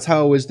through it. That's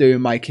how I was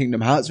doing my Kingdom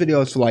Hearts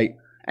videos for like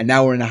an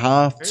hour and a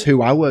half,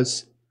 2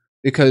 hours.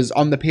 Because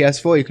on the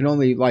PS4 you can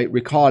only like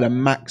record a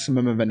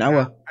maximum of an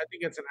hour. I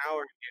think it's an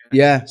hour.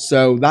 Yeah,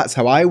 so that's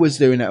how I was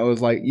doing it. I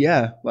was like,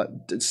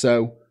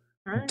 so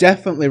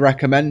definitely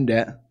recommend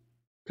it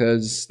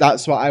because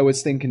that's what I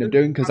was thinking of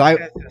doing. Because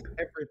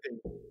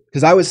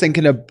I was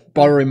thinking of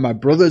borrowing my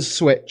brother's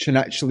Switch and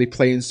actually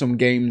playing some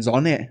games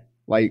on it,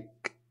 like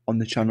on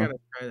the channel. I gotta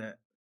try that.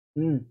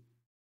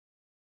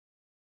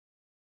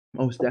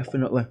 Most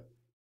definitely.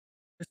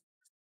 This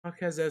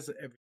podcast has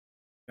everything.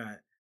 We got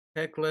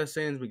tech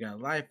lessons, we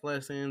got life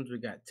lessons, we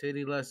got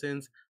titty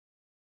lessons.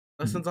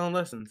 Lessons on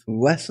lessons.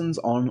 Lessons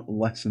on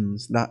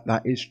lessons.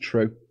 That is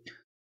true.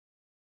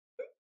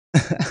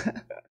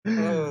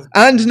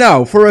 And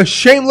now for a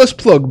shameless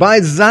plug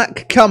by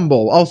Zack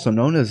Campbell, also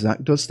known as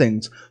Zack Does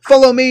Things.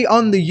 Follow me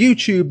on the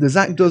YouTube, the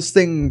Zack Does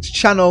Things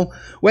channel,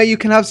 where you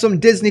can have some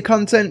Disney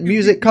content,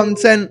 music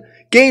content,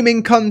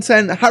 gaming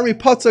content, Harry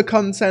Potter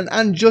content,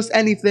 and just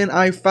anything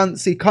I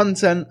fancy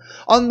content.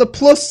 On the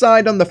plus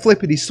side, on the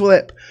flippity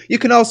slip, you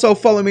can also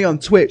follow me on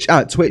Twitch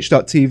at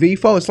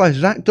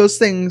twitch.tv/Zack Does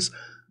Things.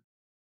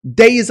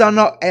 Days are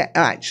not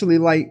actually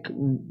like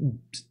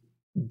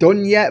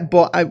done yet,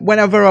 but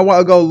whenever I want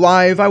to go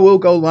live, I will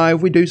go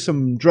live. We do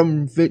some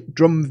drum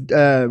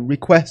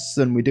requests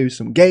and we do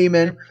some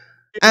gaming,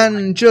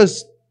 and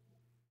just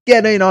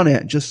get in on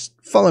it. Just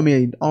follow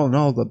me on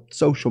all the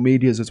social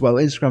medias as well: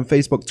 Instagram,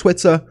 Facebook,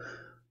 Twitter,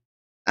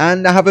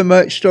 and I have a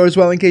merch store as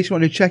well in case you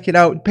want to check it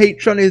out.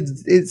 Patreon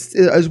is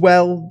as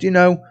well.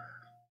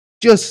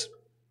 Just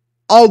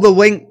all the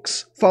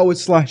links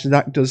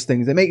 /Zack Does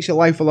Things. It makes your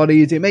life a lot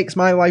easier. It makes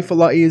my life a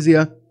lot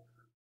easier.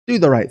 Do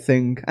the right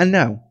thing. And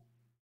now,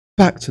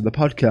 back to the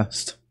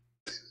podcast.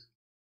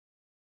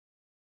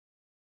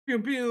 Pew,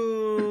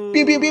 pew.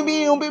 Pew, pew, pew,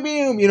 pew, pew,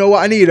 pew. You know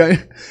what I need?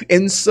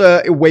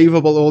 Insert a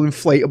waveable or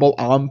inflatable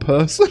arm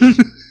person.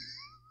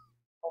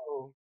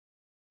 Oh.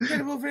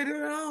 Fadeable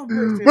arm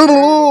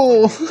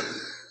person.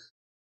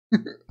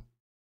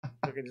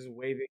 I can just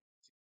wave it.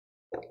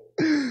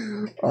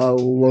 I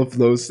love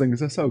those things.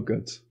 They're so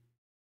good.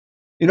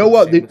 You know Those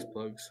what? shameless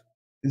plugs.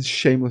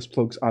 Shameless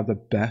plugs are the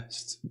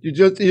best. You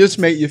just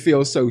make you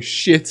feel so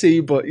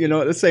shitty, but you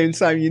know at the same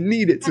time you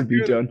need it to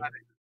be done.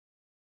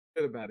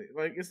 Good about it.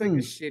 Like it's like a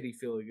shitty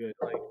feeling good.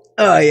 Like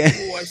oh yeah.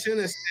 Oh, I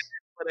shouldn't have said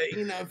it, but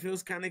you know it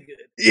feels kind of good.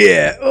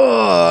 Yeah.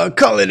 Oh,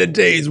 call it a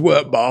day's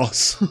work,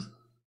 boss. You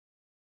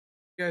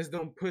guys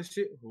don't push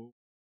it.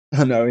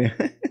 I know. Yeah.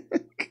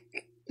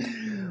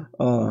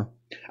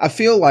 I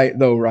feel like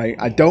though, right?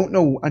 I don't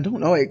know.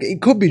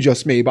 It could be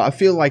just me, but I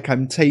feel like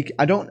I'm taking.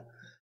 I don't.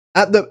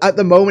 At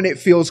the moment, it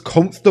feels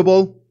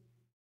comfortable,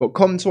 but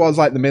come towards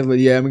like the middle of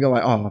the year, and we go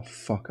like, oh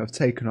fuck, I've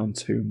taken on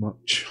too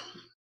much.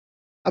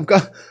 I've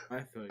got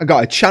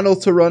a channel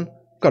to run.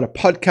 I've got a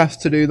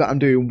podcast to do that I'm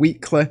doing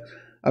weekly.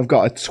 I've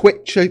got a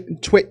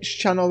Twitch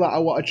channel that I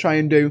want to try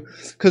and do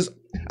because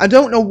I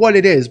don't know what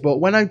it is, but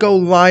when I go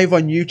live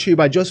on YouTube,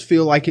 I just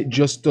feel like it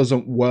just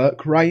doesn't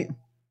work right.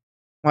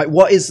 Like,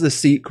 what is the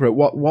secret?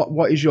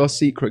 What is your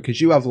secret?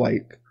 Because you have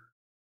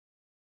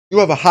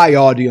a high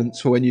audience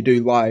for when you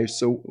do live.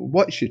 So,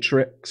 what's your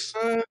tricks?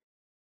 Kind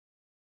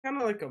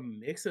of like a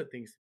mix of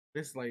things.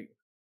 It's like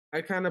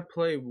I kind of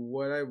play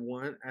what I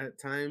want at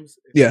times.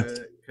 Yeah.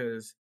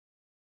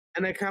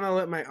 And I kind of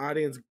let my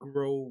audience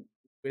grow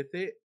with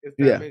it, if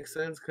that makes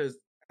sense. Because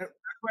that's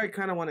what I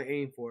kind of want to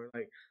aim for.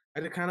 Like, I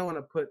kind of want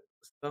to put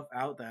stuff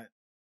out that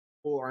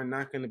people are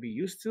not going to be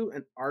used to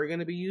and are going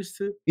to be used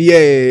to.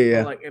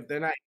 Yeah. So, like, if they're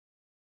not,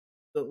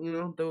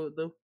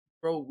 they'll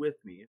grow with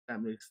me, if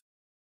that makes sense.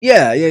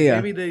 Yeah.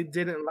 Maybe they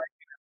didn't like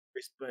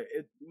it, but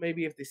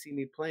maybe if they see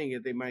me playing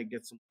it, they might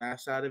get some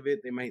laughs out of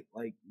it. They might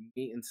like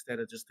me instead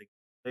of just the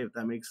play, if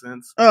that makes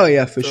sense. Oh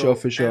yeah, for sure.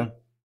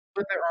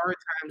 But there are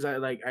times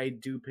I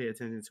do pay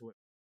attention to it,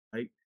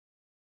 like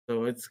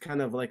so it's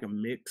kind of like a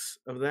mix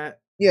of that.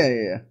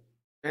 Yeah.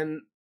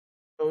 And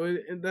so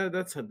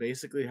that's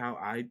basically how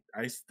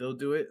I still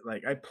do it.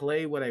 Like I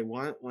play what I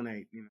want when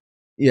I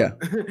Yeah.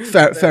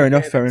 Fair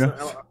enough. So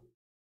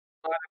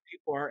a lot of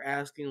people are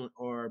asking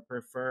or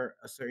prefer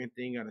a certain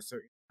thing at a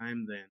certain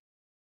time,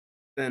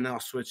 then I'll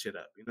switch it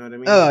up. You know what I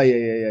mean? Oh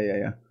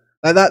yeah.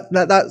 Like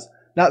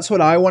that's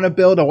what I want to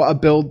build. I want to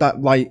build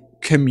that like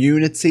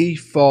community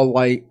for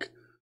like.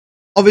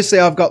 Obviously,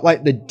 I've got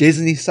like the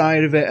Disney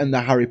side of it and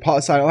the Harry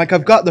Potter side. Like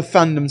I've got the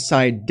fandom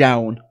side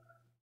down.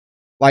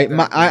 Like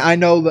I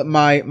know that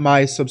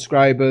my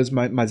subscribers,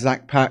 my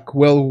Zack pack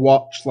will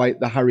watch like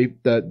the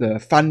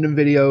fandom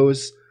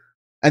videos,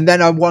 and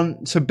then I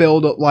want to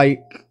build up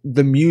like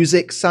the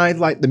music side,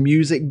 like the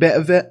music bit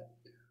of it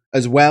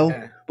as well.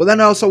 Yeah. But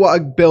then I also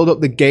want to build up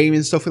the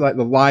gaming stuff with like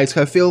the lives.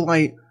 Cause I feel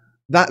like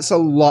that's a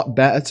lot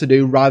better to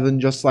do rather than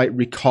just like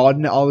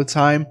recording it all the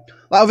time.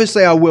 Like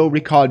obviously I will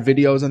record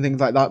videos and things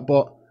like that,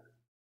 but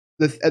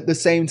at the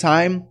same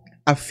time,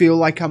 I feel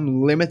like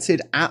I'm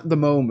limited at the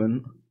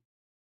moment.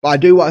 But I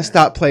do want to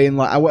start playing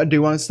like want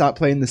to start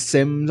playing The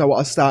Sims. I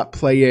want to start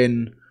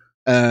playing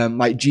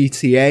like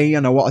GTA,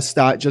 and I want to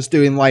start just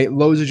doing like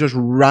loads of just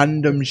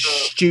random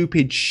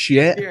stupid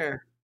shit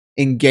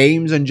in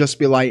games, and just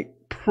be like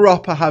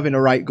proper having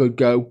a right good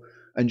go,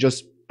 and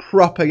just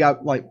proper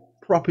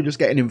just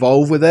getting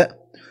involved with it.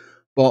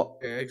 But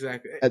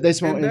exactly at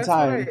this moment in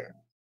time,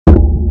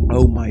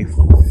 oh my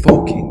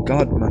fucking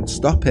god, man,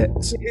 stop it!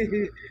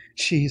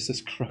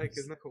 Jesus Christ! Mike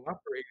is not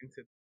cooperating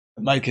today.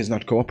 Mike is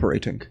not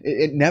cooperating.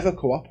 It never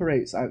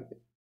cooperates.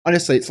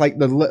 Honestly, it's like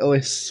the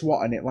littlest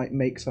swat, and it like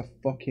makes a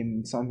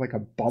fucking sounds like a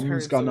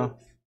bomb's gone off.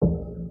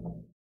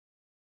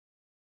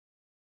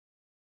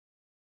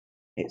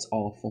 It's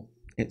awful.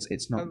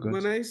 It's not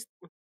good.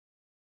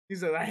 He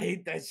said, "I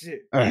hate that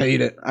shit. I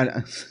hate it.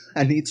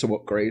 I need to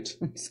upgrade."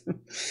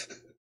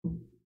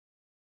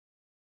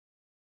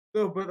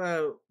 No,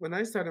 but when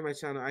I started my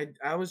channel,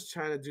 I was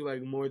trying to do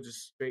like more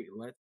just straight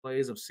let's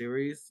plays of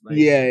series. Like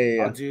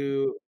yeah.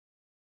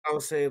 I'll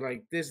say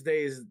like this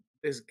day is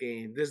this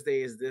game, this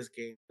day is this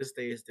game, this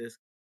day is this.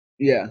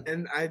 Yeah.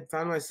 And I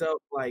found myself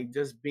like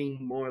just being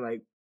more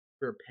like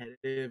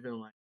repetitive and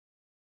like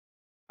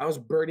I was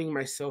burning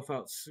myself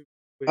out super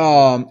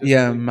quickly.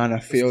 Yeah, man, I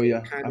feel you.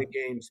 Kind of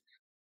games.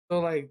 So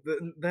like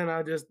then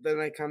I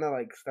kind of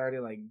like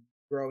started like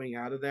growing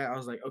out of that. I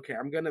was like, okay,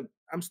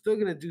 I'm still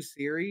gonna do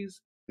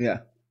series. Yeah.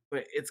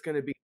 But it's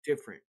gonna be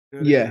different.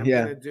 You know yeah, I mean?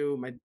 I'm gonna do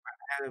my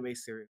anime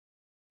series,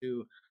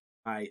 do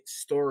my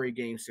story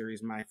game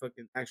series, my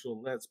fucking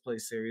actual let's play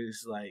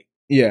series. Like,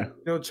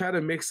 try to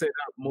mix it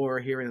up more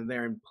here and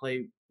there and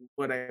play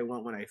what I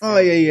want when I. Oh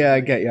yeah, I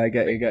get you. Like,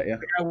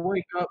 I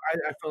wake up,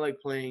 I feel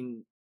like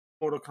playing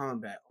Mortal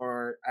Kombat,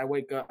 or I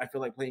wake up, I feel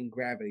like playing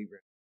Gravity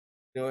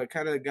Rush. I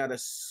kind of gotta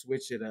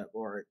switch it up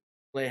or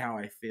play how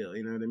I feel.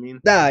 You know what I mean?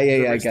 I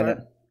get it.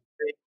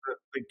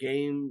 The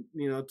game,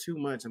 too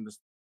much. I'm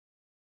just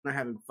not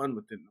having fun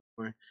with it no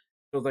more.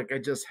 feels like I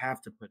just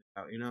have to put it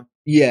out, you know?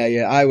 Yeah,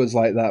 yeah, I was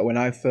like that when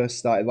I first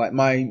started. Like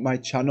my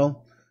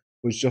channel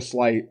was just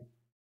like,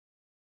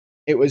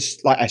 it was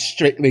like a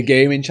strictly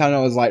gaming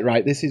channel. I was like,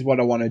 right, this is what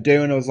I want to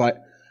do, and I was like,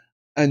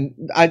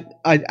 and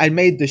I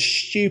made the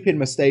stupid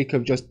mistake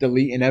of just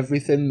deleting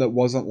everything that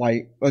wasn't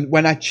like.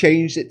 When I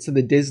changed it to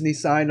the Disney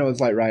sign, I was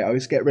like, right, I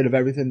always get rid of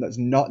everything that's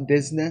not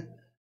Disney,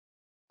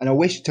 and I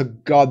wish to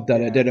God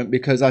that I didn't,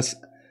 because I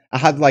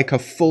had like a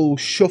full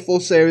shuffle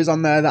series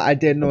on there that I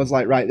did, and I was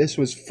like, right, this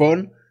was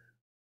fun,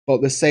 but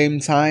at the same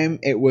time,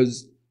 it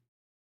was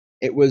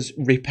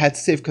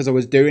repetitive because I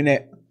was doing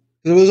it.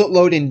 I was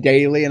uploading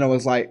daily, and I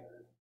was like,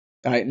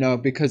 right, no,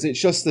 because it's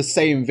just the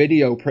same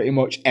video pretty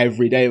much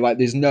every day. Like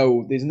there's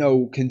no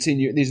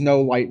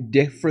like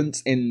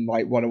difference in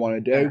like what I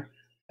want to do. Yeah.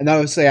 And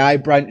obviously I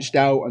branched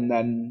out, and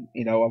then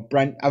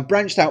I've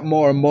branched out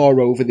more and more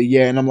over the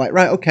year, and I'm like,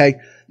 right, okay,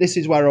 this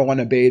is where I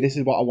want to be. This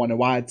is what I want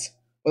to add.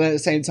 But at the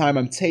same time,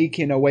 I'm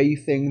taking away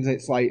things.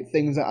 It's like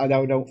things that I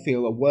don't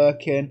feel are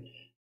working,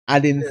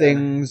 adding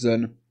things,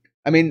 and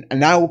I mean,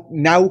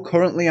 now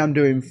currently I'm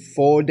doing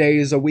 4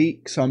 days a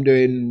week. So I'm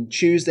doing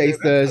Tuesday,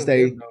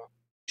 Thursday,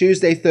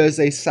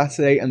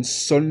 Saturday, and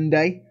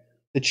Sunday.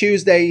 The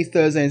Tuesday,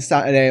 Thursday, and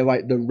Saturday are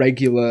like the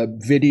regular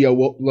video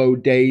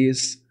upload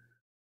days.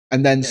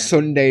 And then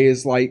Sunday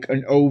is like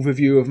an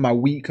overview of my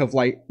week of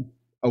like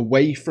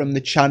away from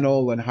the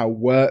channel and how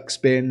work's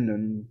been.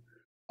 And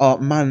oh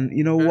man,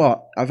 you know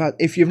what?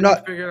 If you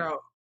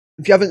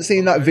haven't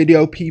seen that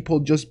video, people,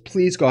 just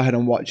please go ahead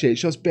and watch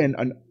it. It's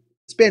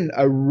been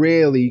a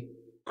really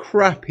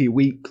crappy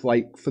week,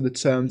 like for the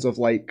terms of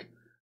like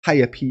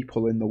higher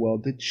people in the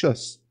world. It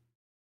just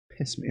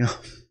piss me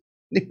off.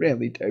 They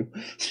really do.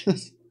 I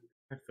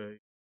feel you.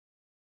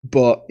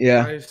 But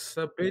yeah, life's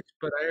a bitch,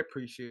 but I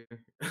appreciate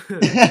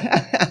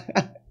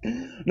it.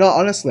 No,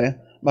 honestly,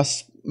 my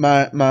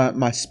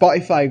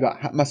Spotify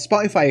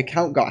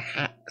account got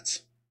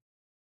hacked.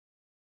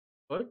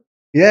 What?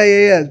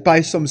 Yeah,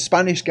 by some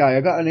Spanish guy.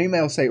 I got an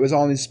email saying it was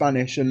all in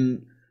Spanish,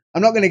 and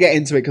I'm not going to get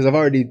into it because I've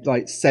already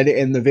like said it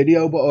in the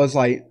video. But I was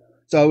like,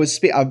 so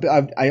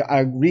I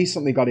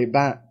recently got it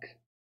back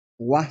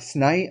last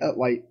night at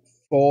like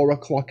 4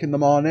 o'clock in the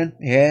morning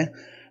here,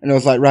 and I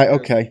was like, right,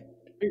 okay.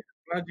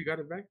 Glad you got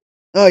it back.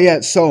 Oh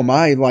yeah, so am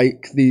I.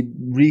 Like they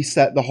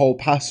reset the whole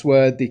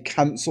password, they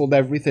cancelled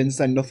everything,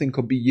 saying nothing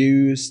could be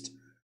used.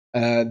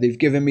 They've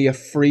given me a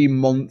free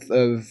month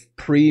of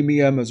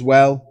premium as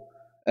well.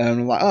 And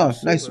I'm like, oh,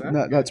 nice,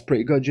 that's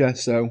pretty good, yeah.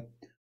 So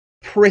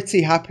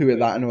pretty happy with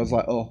that. And I was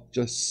like, oh,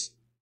 just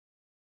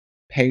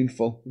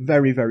painful,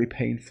 very, very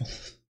painful.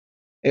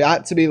 It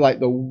had to be like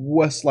the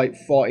worst like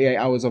 48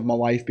 hours of my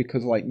life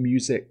because like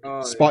music,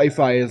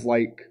 Spotify is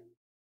like,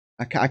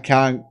 I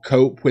can't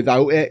cope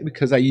without it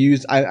because I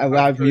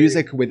have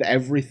music with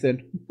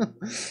everything.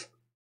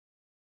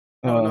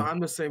 No, I'm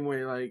the same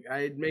way. Like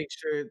I make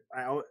sure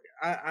I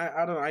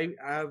don't know. I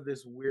have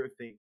this weird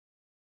thing.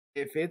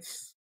 If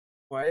it's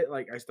quiet,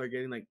 like I start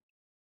getting like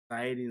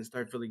anxiety and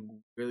start feeling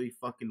really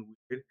fucking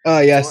weird. Oh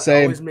yeah, so same.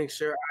 I always make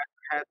sure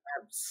I have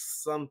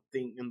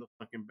something in the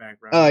fucking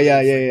background. Oh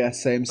yeah,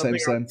 same. TV,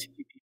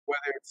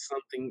 whether it's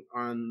something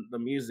on the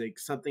music,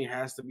 something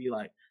has to be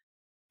like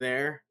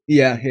there.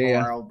 Yeah.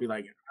 Or I'll be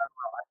like,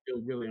 I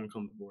feel really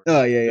uncomfortable.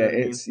 Oh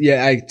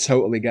yeah, I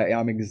totally get it.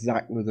 I'm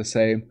exactly the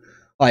same.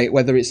 Like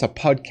whether it's a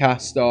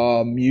podcast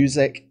or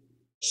music,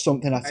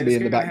 something has to be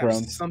in the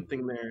background.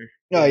 Something there.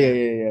 Oh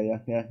yeah,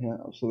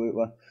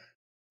 absolutely.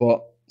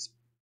 But it's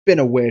been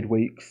a weird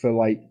week for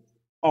like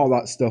all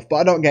that stuff. But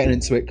I don't get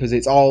into it because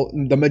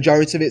the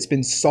majority of it's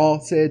been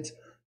sorted.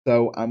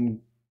 So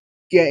I'm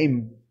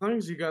getting. As long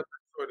as you got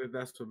that sorted,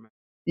 that's what matters.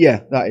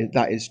 Yeah,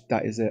 that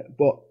is it.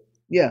 But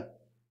yeah,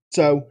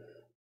 so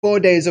 4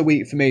 days a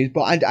week for me.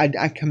 But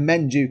I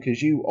commend you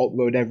because you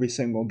upload every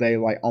single day,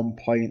 like on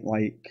point.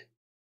 Like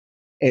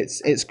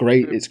it's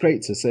great. It's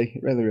great to see.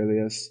 It really, really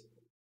is.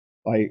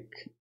 Like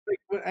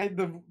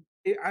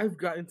I've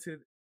gotten to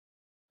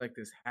like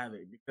this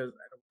habit because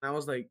when I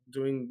was like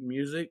doing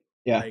music,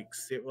 like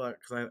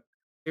because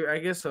I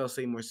guess I'll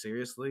say more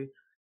seriously.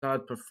 So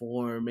I'd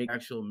perform, make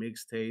actual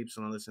mixtapes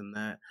and all this and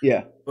that.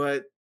 Yeah,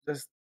 but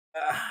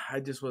I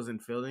just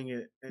wasn't feeling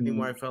it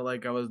anymore. I felt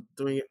like I was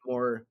doing it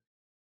more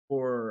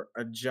for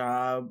a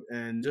job,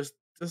 and just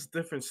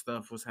different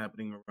stuff was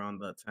happening around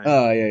that time.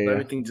 Oh yeah.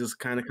 Everything just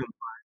kind of combined.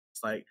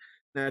 It's like,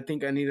 and I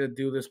think I need to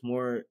do this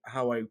more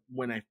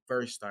when I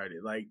first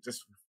started, like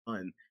just for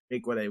fun,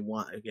 make what I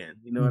want again.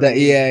 You know what I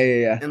mean?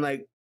 Yeah. And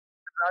like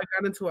I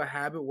got into a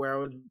habit where I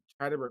would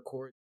try to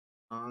record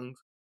songs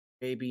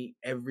maybe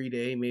every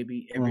day,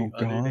 maybe every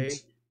other day,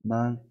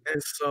 man.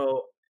 And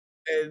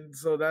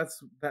so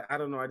that's that. I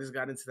don't know. I just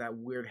got into that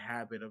weird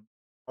habit of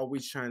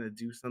always trying to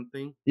do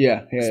something.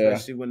 Yeah.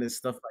 Especially when it's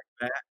stuff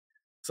like that.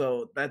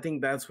 So I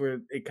think that's where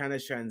it kind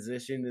of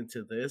transitioned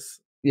into this.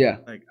 Yeah.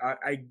 Like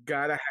I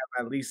gotta have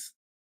at least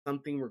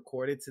something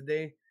recorded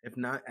today, if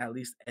not at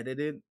least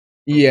edited.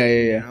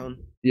 Yeah.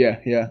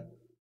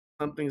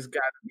 Something's got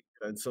to be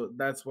good. So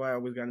that's why I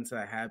always got into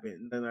that habit.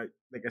 And then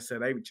like I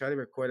said, I try to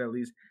record at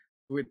least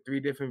 2 or 3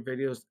 different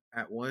videos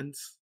at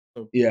once.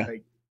 So Yeah.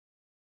 like,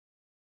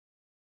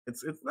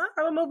 it's not.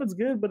 I don't know if it's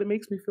good, but it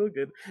makes me feel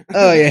good.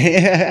 Oh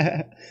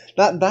yeah.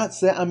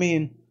 That's it. I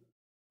mean,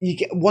 you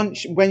get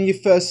once when you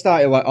first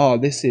start, you're like, oh,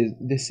 this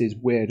is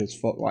weird as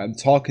fuck. Like I'm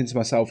talking to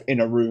myself in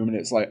a room, and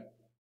it's like,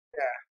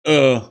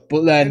 ugh.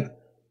 But then, And,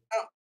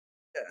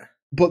 yeah.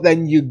 but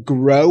then you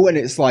grow, and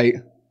it's like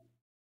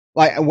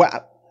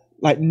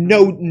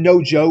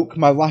no joke.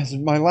 My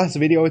last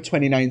video of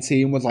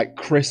 2019 was like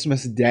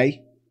Christmas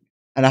Day,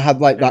 and I had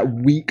like that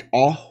week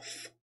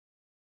off,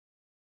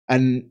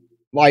 and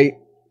like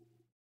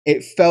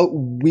it felt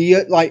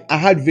weird. Like I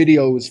had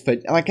videos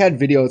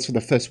for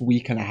the first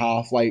week and a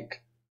half.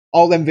 Like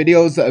all them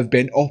videos that have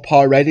been up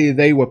already,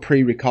 they were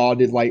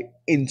pre-recorded like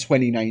in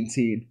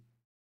 2019,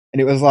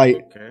 and it was like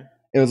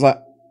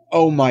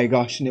oh my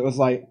gosh, and it was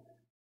like,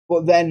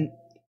 but then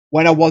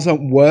when I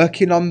wasn't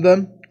working on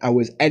them, I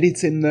was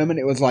editing them, and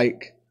it was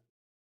like,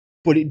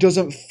 but it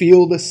doesn't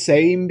feel the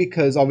same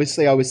because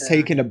obviously I was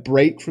taking a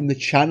break from the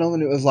channel,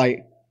 and it was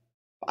like,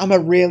 am I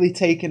really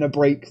taking a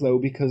break though?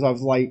 Because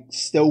I've like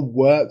still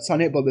worked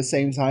on it, but at the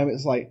same time,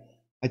 it's like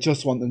I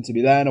just want them to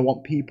be there, and I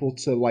want people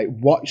to like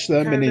watch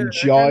them and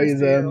enjoy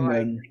them.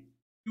 Like, and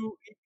you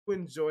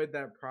enjoyed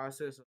that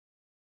process of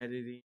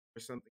editing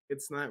or something.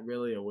 It's not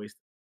really a waste.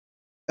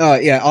 Oh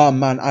yeah, oh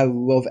man, I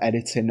love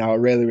editing now. I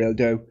really, really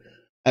do.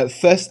 At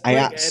first, I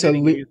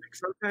absolutely.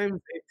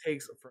 Sometimes it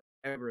takes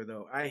forever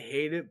though. I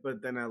hate it,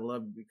 but then I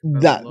love it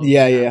because I love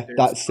yeah,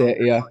 that's it.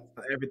 Yeah,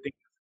 everything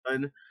is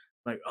done.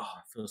 Like, oh,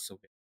 it feels so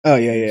good. Oh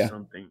yeah.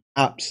 Something.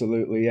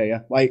 Absolutely,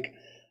 yeah. Like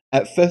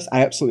at first,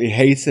 I absolutely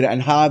hated it,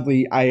 and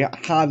I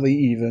hardly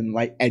even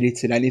like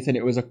edited anything.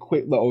 It was a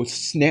quick little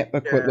snip,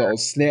 at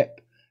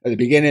the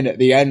beginning, at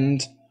the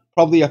end,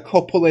 probably a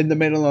couple in the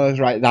middle. And I was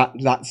right,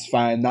 that's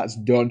fine, that's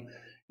done.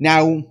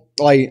 Now,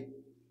 like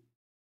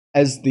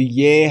as the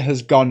year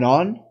has gone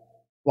on,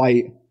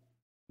 like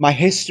my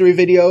history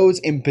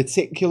videos in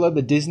particular,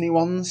 the Disney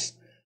ones,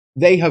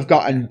 they have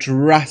gotten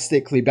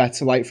drastically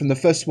better. Like from the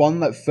first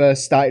one that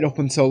first started up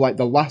until like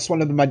the last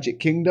one of the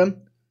Magic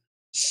Kingdom,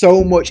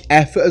 so much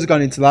effort has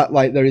gone into that.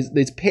 Like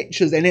there's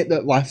pictures in it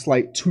that last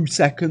like 2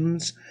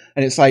 seconds,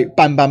 and it's like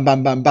bam, bam,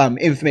 bam, bam, bam,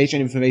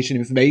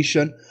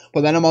 information.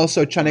 But then I'm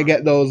also trying to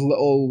get those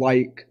little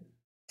like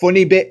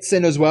funny bits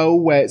in as well,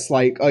 where it's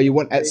like, oh, you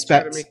wouldn't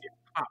expect,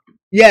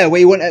 where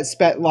you wouldn't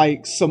expect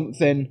like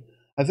something.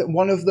 I think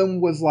one of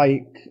them was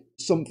like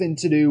something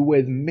to do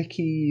with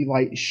Mickey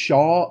like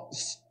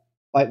shorts,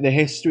 like the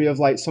history of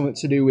like something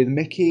to do with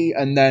Mickey,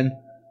 and then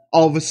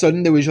all of a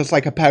sudden there was just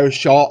like a pair of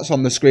shorts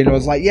on the screen. I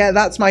was like, yeah,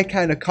 that's my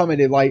kind of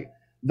comedy. Like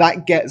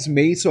that gets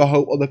me, so I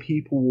hope other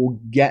people will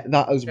get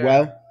that as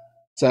well.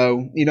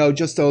 So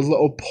just those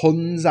little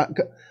puns.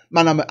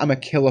 Man, I'm a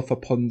killer for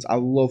puns. I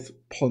love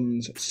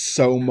puns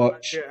so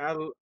much. I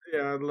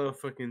love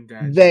fucking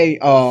dad. They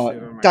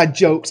are dad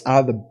jokes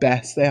are the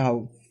best. They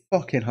are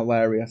fucking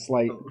hilarious.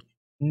 Like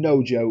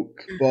no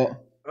joke, but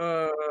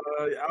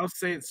I'll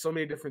say it so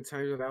many different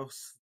times that I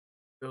was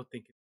still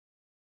thinking.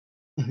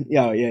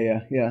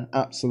 Yeah,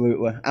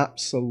 absolutely.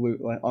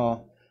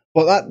 Oh,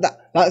 but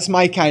that's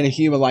my kind of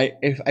humor. Like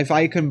if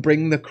I can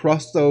bring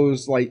across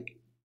those like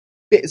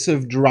bits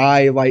of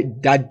dry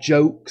like dad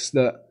jokes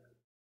that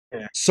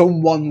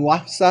someone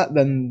laughs at,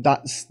 then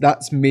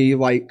that's me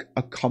like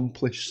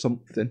accomplished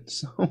something.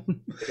 So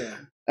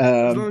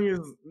as long as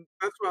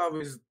that's why I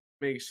always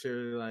make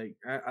sure like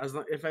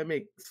if I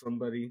make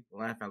somebody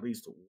laugh at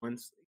least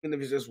once, even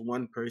if it's just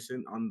one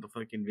person on the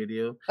fucking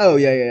video. Oh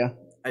yeah.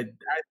 I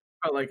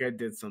felt like I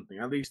did something.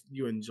 At least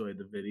you enjoyed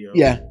the video.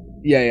 Yeah.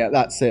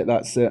 That's it.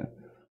 So,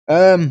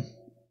 oh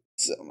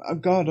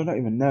God, I don't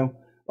even know.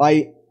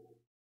 Like,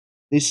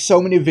 there's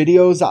so many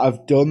videos that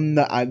I've done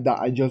that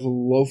I just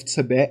love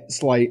to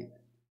bits. Like,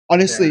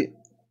 honestly,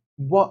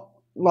 what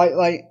are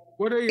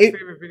your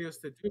favorite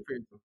videos to do for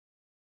yourself?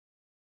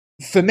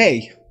 For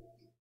me,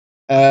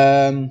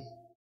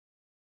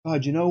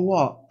 God, you know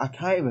what? I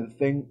can't even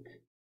think.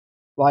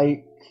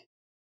 Like,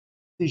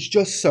 there's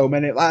just so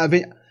many.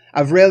 Like,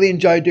 I've really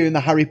enjoyed doing the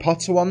Harry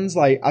Potter ones.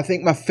 Like, I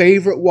think my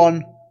favorite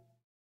one,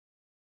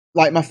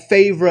 like my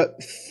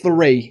favorite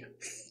 3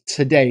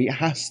 to date,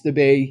 has to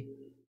be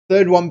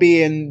third one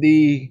being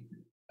the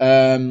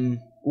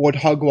Wood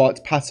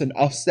Hogwarts pattern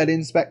Ofsted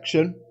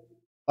inspection.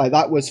 Like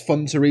that was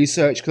fun to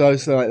research because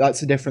obviously like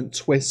that's a different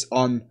twist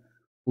on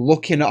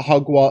looking at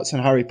Hogwarts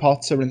and Harry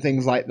Potter and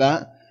things like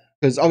that.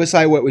 Because obviously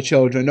I work with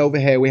children. Over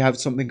here we have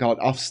something called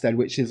Ofsted,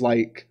 which is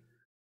like,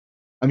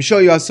 I'm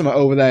sure you have something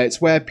over there.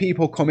 It's where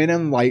people come in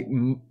and like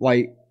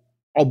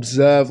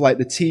observe like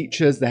the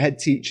teachers, the head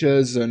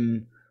teachers,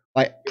 and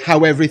like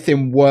how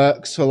everything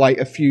works for like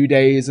a few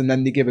days, and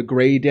then they give a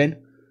grading,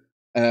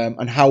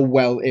 and how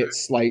well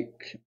it's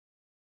like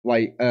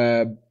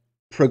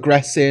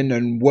progressing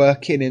and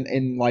working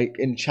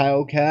in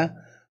childcare.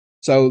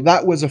 So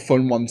that was a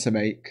fun one to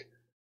make.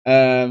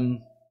 My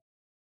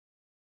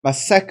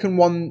second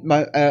one,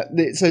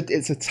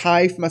 it's a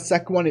tie for my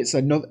second one. It's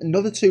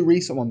another 2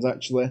 recent ones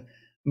actually.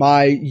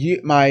 My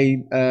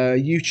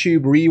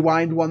YouTube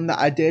rewind one that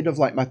I did of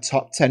like my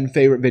top 10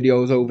 favorite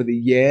videos over the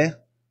year.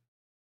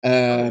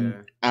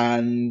 And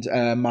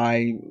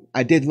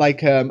I did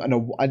like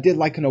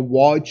an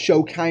award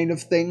show kind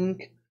of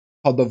thing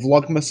called the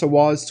Vlogmas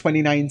Awards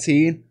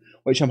 2019,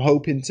 which I'm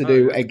hoping to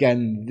do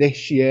again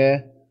this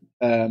year.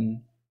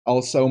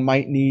 Also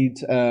might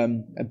need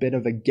a bit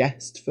of a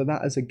guest for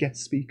that as a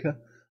guest speaker.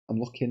 I'm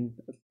looking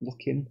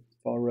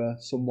for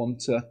someone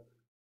to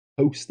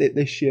host it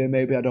this year.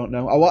 Maybe, I don't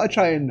know. I want to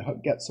try and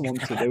get someone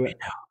to do it.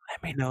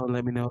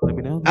 Let me know.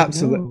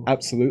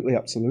 Absolutely.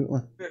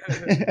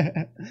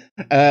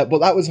 But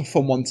that was a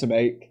fun one to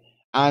make,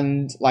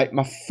 and like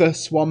my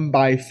first one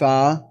by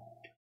far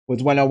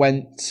was when I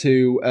went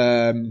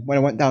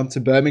down to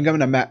Birmingham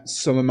and I met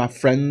some of my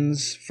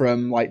friends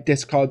from like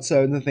Discord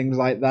servers and things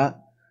like that.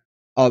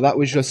 Oh, that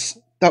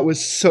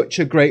was such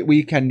a great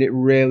weekend. It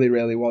really,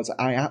 really was.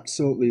 I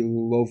absolutely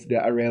loved it.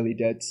 I really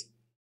did.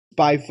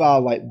 By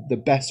far, like the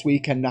best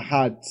weekend I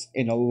had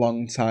in a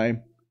long time.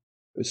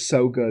 It was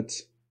so good.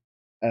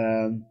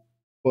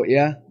 But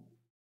yeah,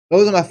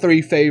 those are my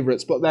 3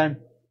 favorites. But then,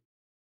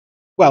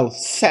 well,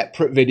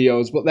 separate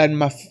videos. But then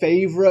my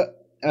favorite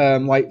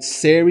like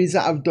series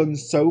that I've done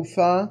so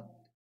far,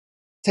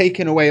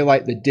 taking away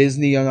like the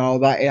Disney and all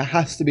that, it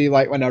has to be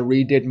like when I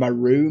redid my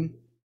room,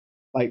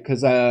 like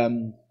because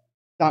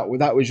that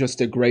was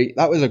just a great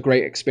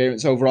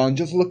experience overall. And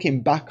just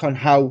looking back on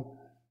how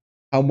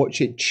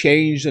much it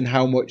changed and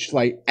how much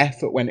like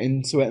effort went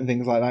into it and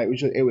things like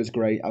that, it was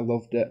great. I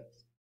loved it.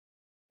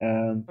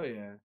 Oh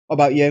yeah. What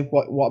about you?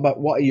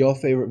 What are your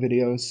favorite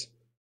videos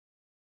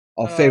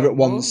or favorite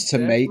ones to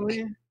make?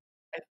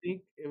 I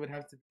think it would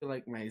have to be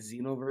like my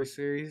Xenoverse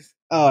series.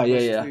 Oh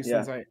yeah.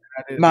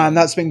 Man,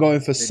 that's been going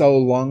for so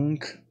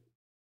long.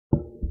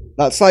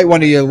 That's like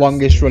one of your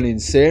longest running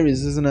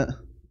series, isn't it?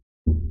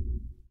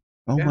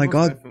 Oh my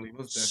god!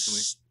 Most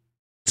definitely.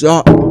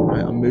 Stop!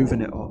 Right, I'm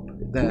moving it up.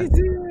 There.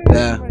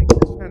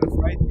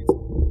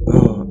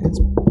 Oh, it's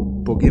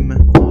bugging me.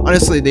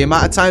 Honestly, the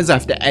amount of times I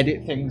have to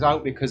edit things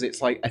out because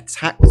it's like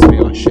attacked me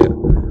or shit.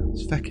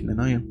 It's fucking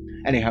annoying.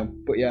 Anyhow,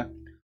 but yeah,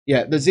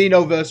 the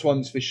Xenoverse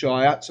ones for sure.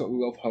 I absolutely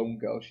love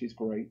Homegirl. She's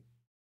great.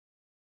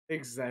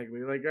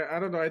 Exactly. Like I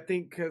don't know. I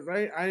think because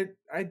I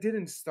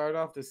didn't start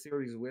off the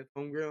series with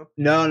Homegirl.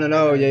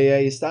 No. Yeah.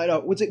 You started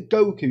off. Was it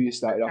Goku you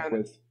started off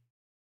with?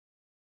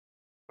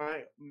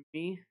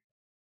 Me.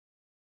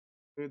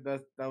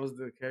 That was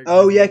the character.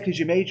 Oh yeah, because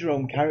you made your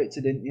own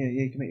character, didn't you?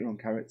 Yeah, you can make your own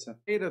character.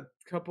 I made a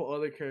couple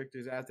other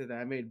characters after that.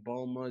 I made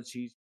Bulma,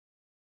 Cheese.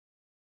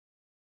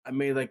 I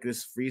made like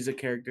this Frieza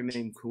character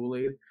named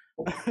Kool-Aid.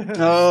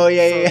 Oh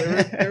yeah.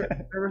 There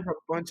were a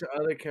bunch of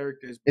other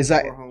characters. Is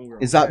that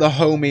the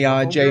homie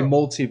RJay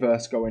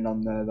multiverse going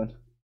on there then?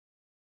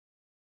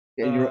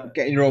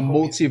 Getting your own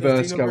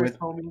multiverse going.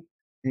 Homie.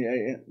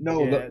 Yeah.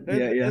 No,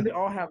 yeah. They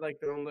all have like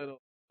their own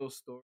little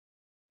story.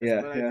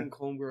 Yeah, but I think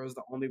Homegirl is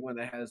the only one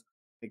that has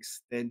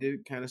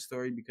extended kind of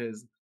story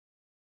because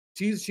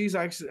she's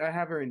actually, I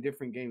have her in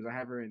different games. I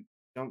have her in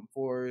Jump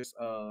Force,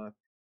 Soul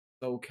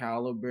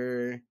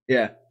Calibur.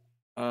 Yeah.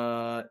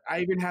 I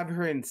even have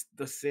her in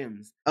The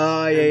Sims.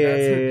 Oh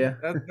yeah.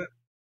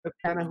 That's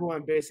kind of who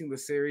I'm basing the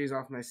series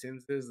off. My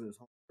Sims is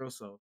Homegirl.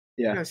 So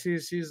yeah,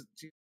 she's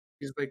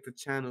like the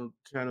channel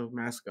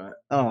mascot.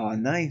 Oh,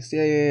 nice.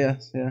 Yeah.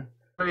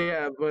 But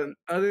yeah, but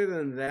other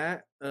than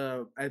that,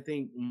 I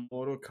think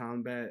Mortal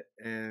Kombat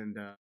and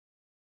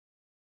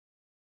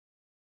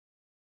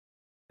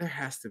there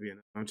has to be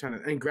another. I'm trying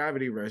to, and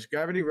Gravity Rush.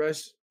 Gravity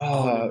Rush.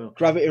 No.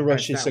 Gravity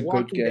Rush is a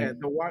good game.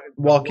 The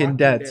Walking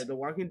Dead. The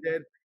Walking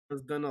Dead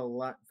has done a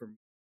lot for me.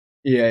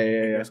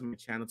 Yeah. That's my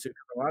channel too.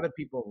 A lot of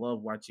people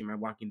love watching my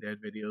Walking Dead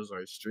videos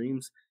or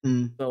streams.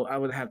 So I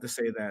would have to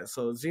say that.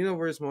 So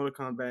Xenoverse, Mortal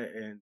Kombat,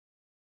 and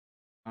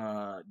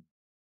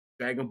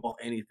Dragon Ball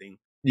anything.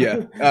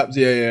 Yeah.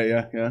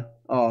 Yeah.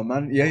 Oh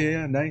man.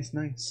 Yeah. Nice.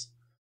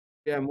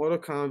 Yeah, Mortal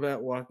Kombat,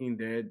 Walking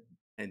Dead,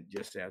 and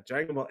just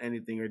Dragon Ball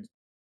anything are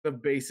the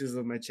basis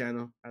of my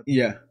channel.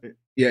 Yeah.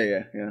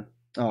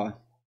 Oh,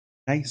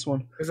 nice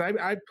one. Because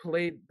I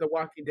played The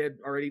Walking Dead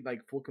already,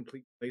 like full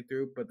complete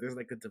playthrough, but there's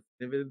like a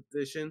definitive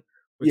edition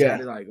which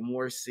added like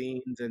more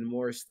scenes and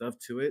more stuff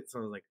to it. So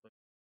I was like,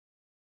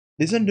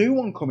 there's a new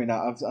one coming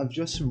out. I've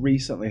just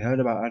recently heard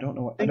about it. I don't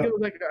know what. I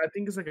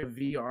think it's like a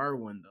VR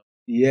one though.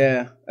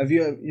 Yeah.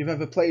 You've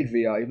ever played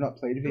VR? You've not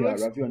played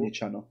VR, have you, on your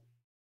channel?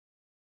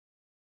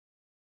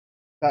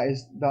 It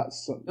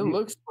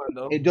looks fun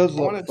though. It does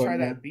look fun. I want to try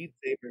that Beat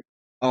Saber.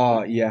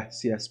 Oh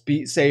yes.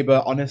 Beat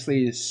Saber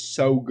honestly is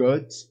so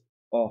good.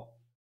 Oh,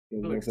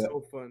 you'll love it. So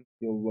fun.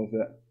 You'll love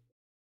it.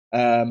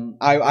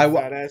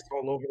 Fat ass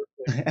all over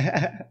the place.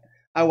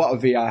 I want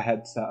a VR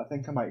headset. I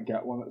think I might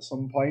get one at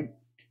some point.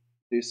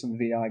 Do some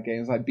VR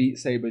games. Like Beat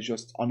Saber is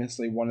just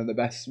honestly one of the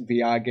best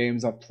VR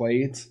games I've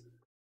played.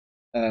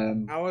 I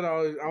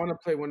want to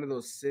play one of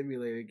those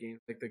simulator games.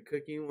 Like the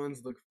cooking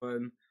ones look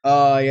fun.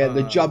 Oh yeah,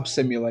 the job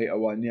simulator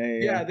one. Yeah.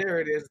 Yeah, there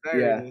it is.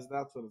 It is.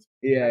 That's what it's.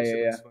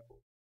 Yeah.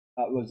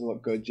 That does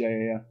look good.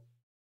 Yeah.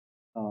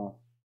 Oh,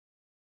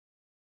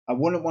 I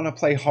wouldn't want to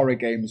play horror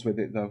games with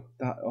it though.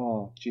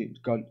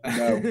 God,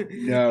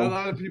 no. A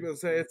lot of people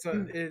say it's a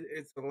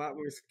lot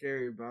more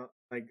scary, but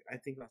like I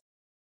think that's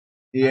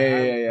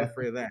I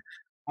prefer that.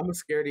 I'm a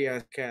scaredy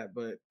ass cat,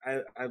 but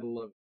I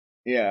love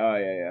it. Yeah. Oh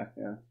yeah.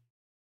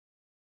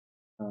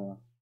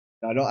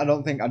 I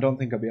don't think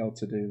I'll be able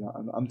to do that.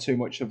 I'm too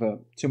much of a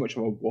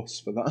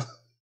wuss for that.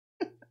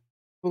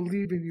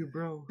 Believe in you,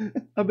 bro.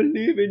 I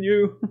believe in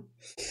you.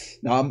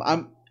 No,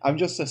 I'm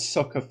just a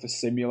sucker for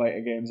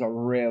simulator games. I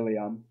really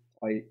am.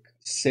 Like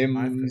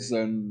Sims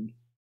and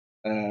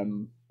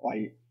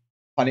like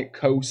Planet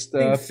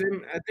Coaster. I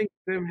think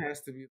Sim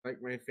has to be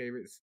like my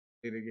favorite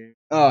simulator game.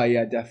 Oh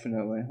yeah,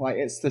 definitely. Like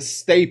it's the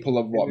staple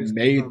of what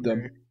made them.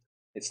 There.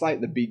 It's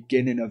like the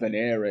beginning of an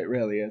era. It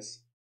really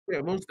is.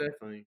 Yeah, most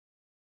definitely.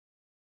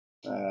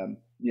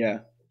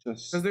 Yeah,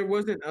 just because there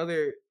wasn't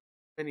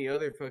any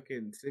other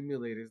fucking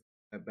simulators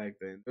back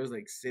then. There was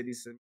like City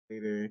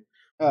Simulator,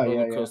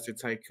 Roller Coaster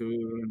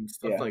Tycoon,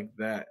 stuff like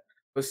that.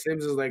 But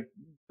Sims is like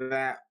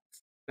that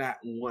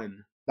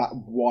one. That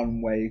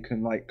one where you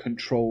can like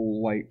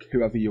control like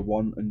whoever you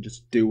want and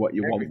just do what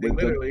you want with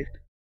literally.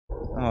 Them.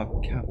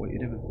 Oh, cat, what are you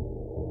doing?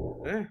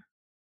 Yeah.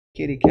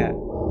 Kitty cat.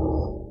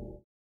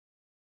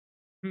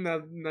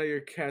 Now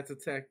your cat's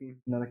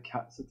attacking. Another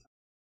cat's attack.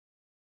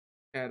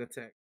 Cat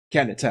attack.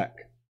 Cat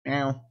attack.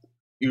 Ow.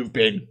 You've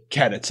been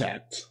cat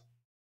attacked.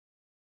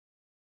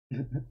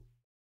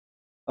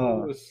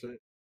 Oh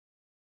shit.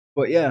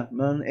 But yeah,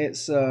 man,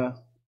 it's I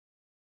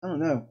don't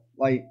know,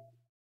 like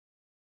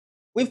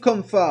we've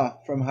come far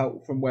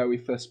from where we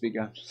first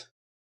began.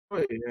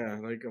 Oh yeah,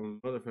 like a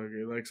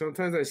motherfucker. Like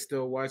sometimes I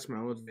still watch my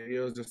old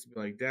videos just to be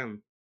like,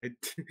 damn,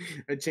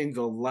 I changed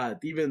a lot,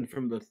 even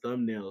from the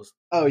thumbnails.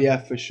 Oh yeah,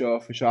 for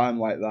sure. I'm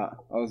like that.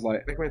 I was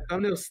like my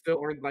thumbnails still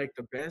aren't like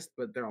the best,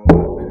 but they're a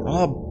lot better.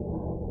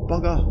 Oh,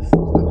 bug off!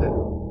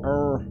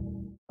 Stop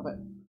it.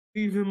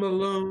 Leave him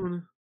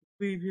alone.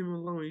 Leave him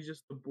alone. He's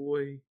just a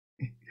boy.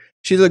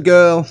 She's a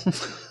girl.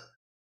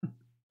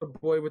 A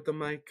boy with the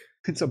mic.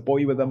 It's a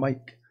boy with a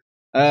mic.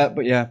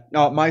 But yeah,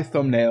 no, my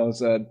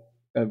thumbnails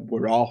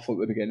were awful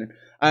at the beginning.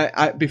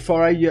 I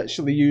before I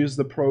actually used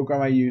the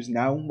program I use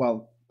now,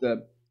 well,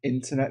 the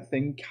internet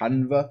thing,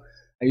 Canva,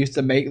 I used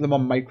to make them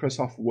on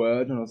Microsoft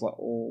Word, and I was like,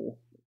 oh,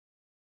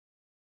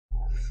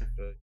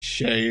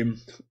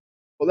 shame.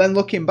 But then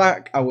looking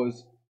back, oh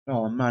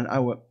man, I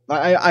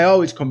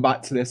always come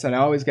back to this, and I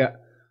always get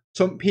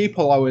some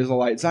people always are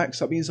like, Zack,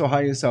 stop being so high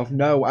on yourself.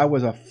 No, I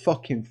was a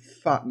fucking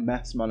fat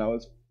mess, man. I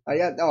was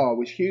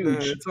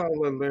huge. It's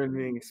all a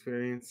learning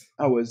experience.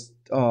 It was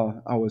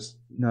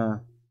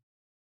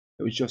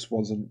just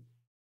wasn't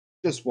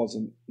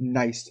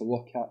nice to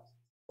look at.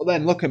 But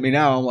then look at me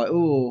now, I'm like,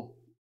 oh,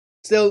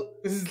 still,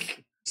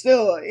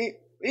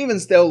 even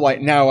still,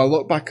 like now, I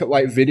look back at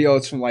like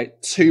videos from like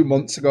 2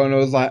 months ago, and I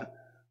was like,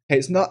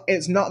 it's not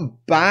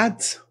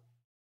bad,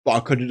 but I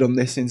could have done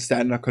this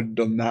instead, and I could have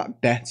done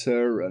that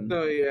better, and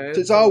so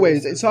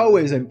it's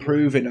always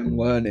improving and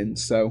learning.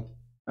 So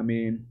I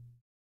mean,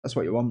 that's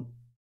what you want,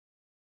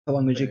 as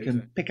long as you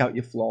can pick out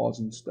your flaws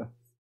and stuff.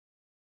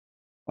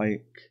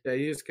 Like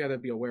you just gotta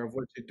be aware of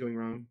what you're doing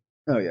wrong.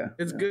 Oh yeah,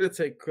 it's good to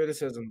take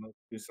criticism though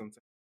sometimes.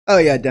 Oh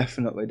yeah,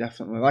 definitely.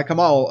 Like I'm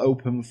all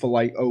open for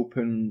like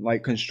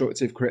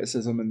constructive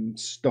criticism and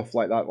stuff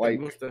like that.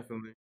 Like most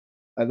definitely.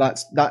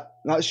 That's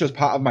just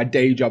part of my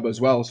day job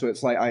as well. So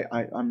it's like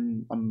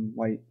I'm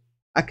like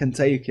I can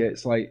take it.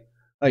 It's like,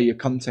 oh, your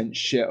content's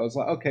shit. I was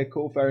like, okay,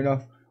 cool, fair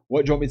enough.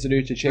 What do you want me to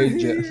do to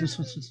change it?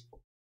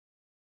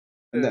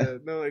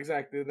 No,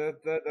 exactly.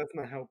 That's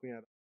not helping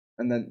out.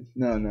 And then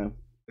no.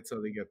 I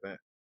totally get that.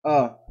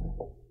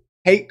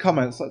 Hate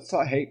comments. Let's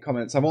start hate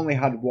comments. I've only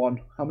had one.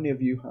 How many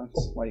of you had?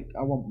 Like,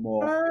 I want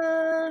more.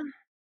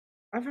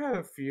 I've had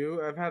a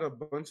few. I've had a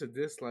bunch of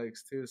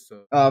dislikes too.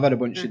 So I've had a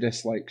bunch of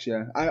dislikes.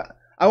 Yeah,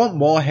 I want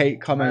more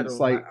hate comments.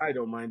 I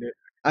don't mind it.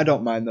 I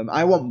don't mind them.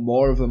 I want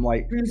more of them.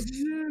 Like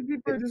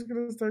people are just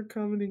gonna start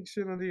commenting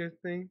shit under your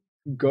thing.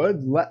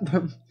 Good, let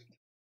them.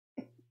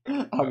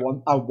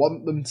 I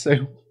want them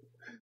to.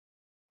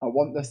 I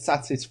want the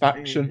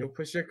satisfaction. You'll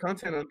push your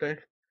content out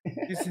there.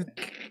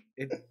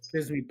 It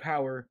gives me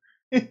power.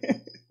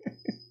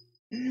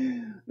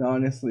 No,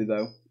 honestly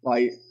though,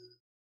 like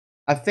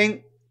I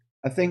think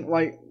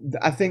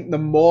the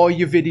more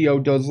your video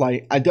does,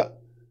 like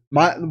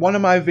one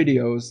of my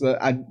videos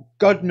that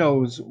God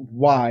knows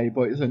why,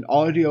 but it's an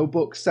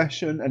audiobook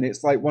session, and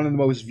it's like one of the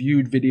most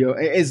viewed video.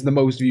 It is the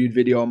most viewed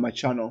video on my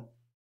channel,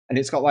 and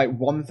it's got like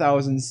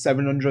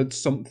 1,700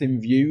 something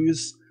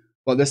views,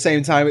 but at the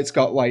same time it's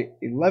got like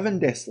 11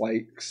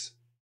 dislikes.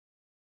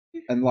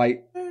 And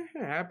like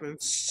it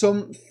happens.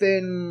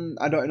 Something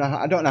I don't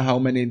know how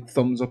many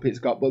thumbs up it's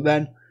got, but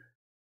then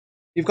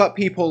you've got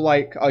people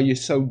like, "Oh, you're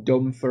so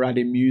dumb for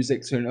adding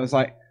music to it." And I was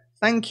like,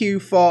 "Thank you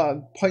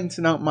for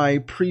pointing out my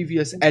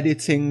previous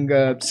editing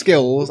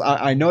skills.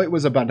 I know it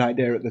was a bad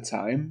idea at the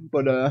time,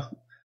 but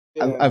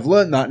I've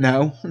learned that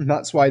now, and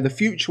that's why the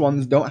future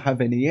ones don't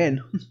have any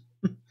in."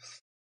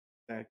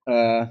 Live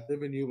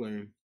and you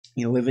learn.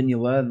 You live and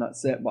you learn.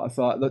 That's it. But I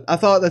thought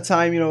at the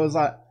time, I was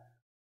like,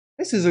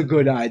 this is a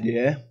good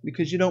idea,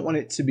 because you don't want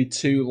it to be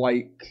too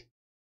like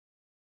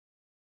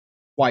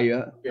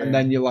quiet, and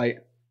then you're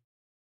like,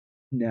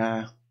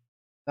 nah.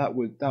 That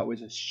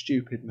was a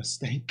stupid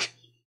mistake.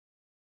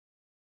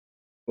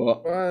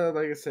 But well,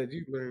 like I said,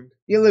 you learned.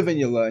 You live and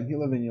you learn. You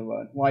live and you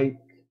learn. Like,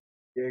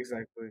 yeah,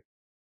 exactly.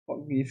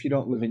 If you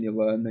don't live and you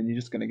learn, then you're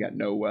just gonna get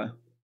nowhere.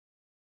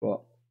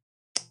 But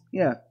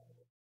yeah.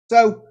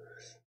 So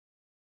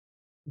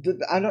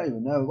I don't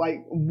even know.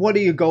 Like, what are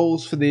your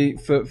goals for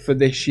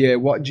this year?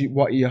 What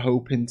are you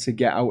hoping to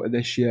get out of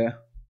this year?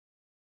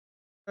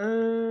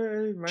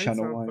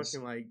 Channel-wise,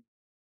 fucking like,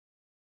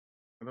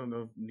 I don't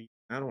know.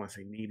 I don't want to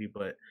say needy,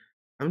 but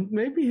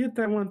maybe hit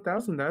that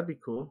 1,000. That'd be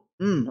cool.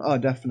 Oh,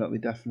 definitely.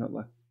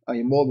 Oh,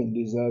 you more than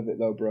deserve it,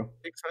 though, bro.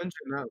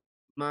 600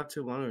 not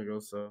too long ago,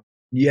 so.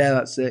 Yeah,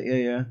 that's it.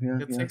 Yeah.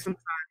 It takes some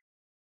time.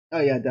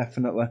 Oh yeah,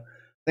 definitely. I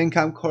think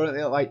I'm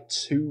currently at like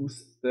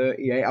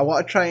 238. I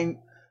want to try and.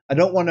 I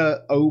don't want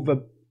to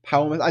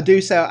overpower myself. I do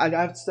say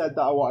I've said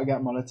that I want to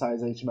get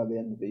monetization by the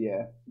end of the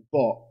year,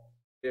 but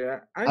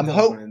yeah, I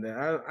don't mind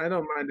that. I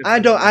don't mind.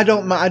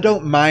 I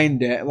don't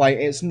mind it. Like,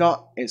 it's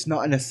not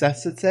a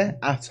necessity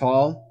at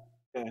all.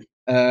 Yeah.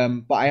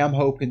 But I am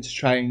hoping to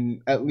try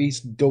and at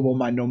least double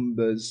my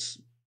numbers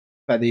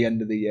by the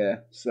end of the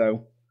year.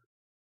 So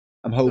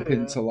I'm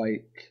hoping to,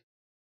 like,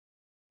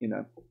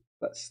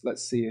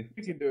 let's see if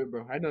you can do it,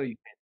 bro. I know you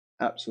can.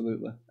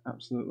 Absolutely.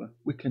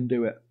 We can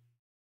do it.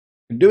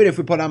 We can do it if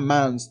we put our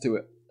minds to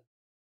it.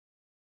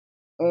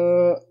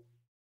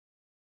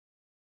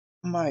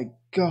 My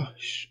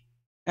gosh.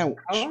 Ouch.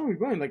 How long are we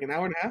going? Like an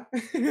hour and a half?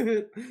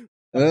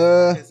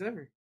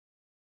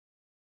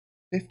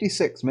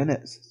 56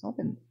 minutes. It's not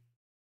been.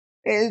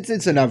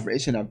 It's an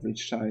average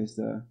sized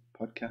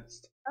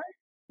podcast.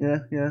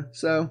 Right. Yeah.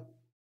 So,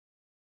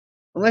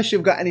 unless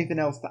you've got anything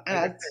else to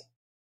add,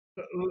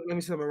 let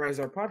me summarize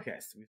our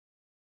podcast: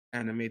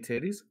 anime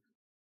titties,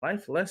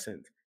 life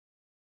lessons,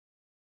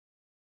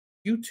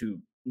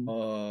 YouTube.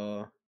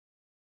 What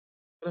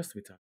else do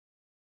we talk?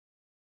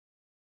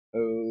 A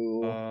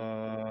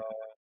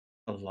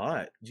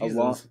lot. Jesus. A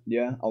lot.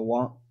 Yeah, a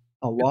lot.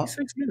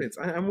 56 minutes.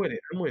 I'm with it.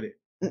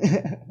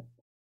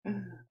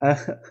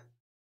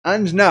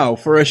 And now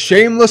for a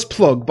shameless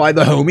plug by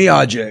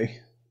TheHomieRJay.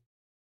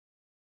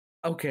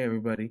 Okay,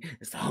 everybody,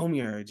 it's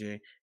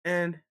TheHomieRJay,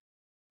 and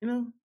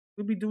we'll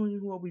be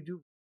doing what we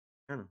do.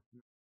 I don't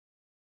know.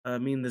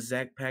 Me and the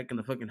Zack pack and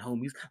the fucking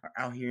homies are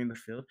out here in the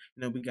field.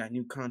 We got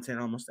new content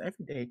almost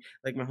every day.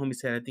 Like my homie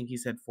said, I think he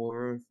said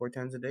four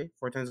times a day,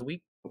 4 times a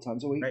week. 4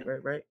 times a week.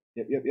 Right.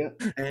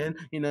 Yep. And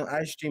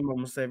I stream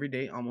almost every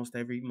day, almost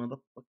every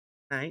motherfucking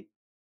night.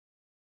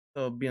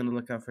 So be on the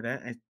lookout for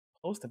that. I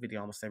post a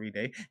video almost every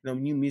day.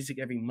 New music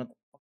every month.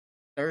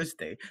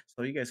 Thursday,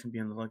 so you guys can be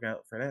on the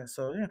lookout for that.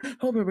 So yeah,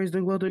 hope everybody's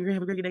doing well, doing great.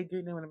 Have a great day,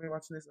 whenever you're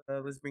watching this.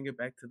 Let's bring it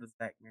back to the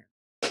Zack, man.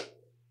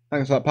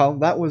 Thanks for that, pal.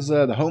 That was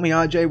the homie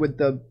RJ with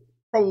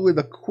probably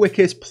the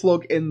quickest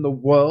plug in the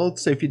world.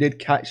 So if you did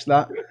catch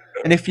that,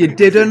 and if you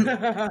didn't,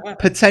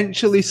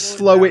 potentially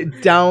slow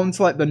it down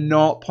to like the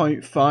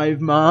 0.5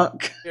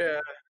 mark. Yeah.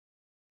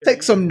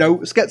 Take some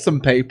notes, get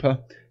some paper.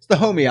 It's the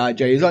homie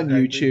RJ. He's on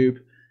YouTube.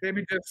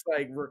 Maybe just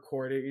like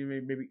record it.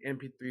 Maybe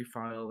MP3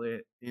 file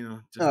it.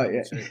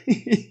 Just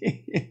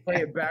play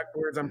it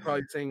backwards. I'm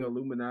probably saying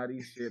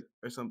Illuminati shit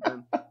or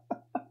something.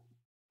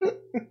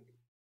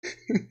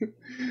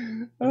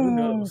 Who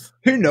knows?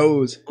 Who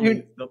knows?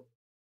 The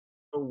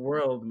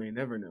world may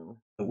never know.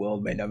 The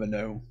world may never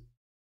know.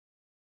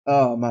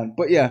 Oh man,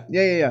 but yeah.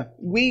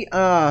 We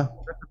are.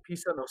 That's a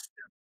piece of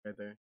nostalgia right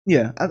there.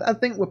 Yeah, I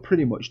think we're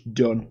pretty much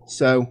done.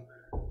 So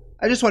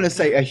I just want to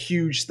say a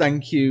huge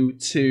thank you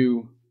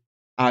to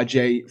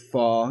RJ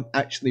for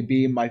actually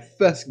being my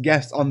first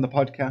guest on the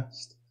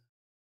podcast.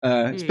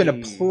 It's been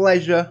a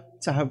pleasure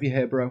to have you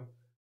here, bro.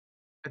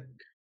 I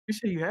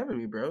appreciate you having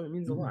me, bro. It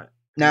means a lot.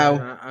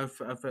 Now,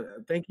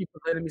 thank you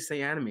for letting me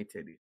say anime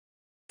titties.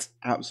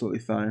 Absolutely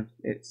fine.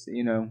 It's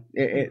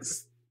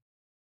it's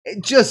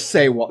just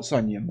say what's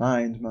on your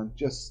mind, man.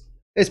 Just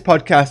this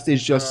podcast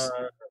is just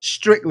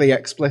strictly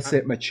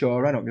explicit,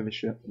 mature. I don't give a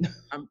shit.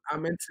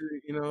 I'm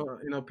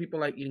into people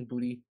like eating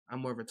booty.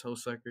 I'm more of a toe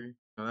sucker.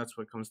 That's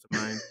what comes to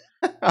mind.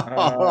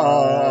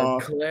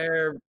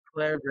 Claire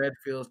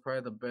Redfield is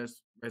probably the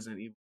best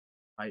Resident Evil.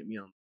 Fight me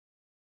on.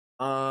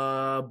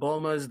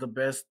 Bulma is the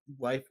best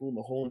waifu in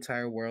the whole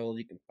entire world.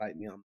 You can fight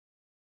me on.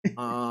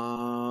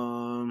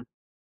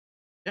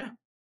 Yeah.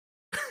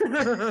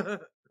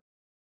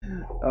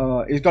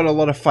 He's got a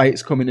lot of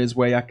fights coming his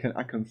way. I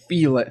can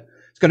feel it.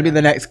 It's going to be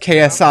the next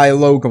KSI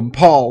Logan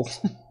Paul.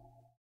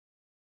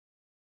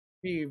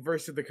 Me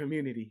versus the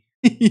community.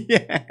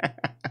 Yeah.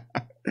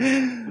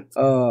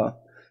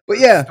 But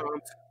yeah.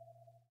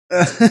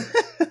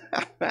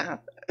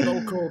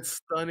 So cold,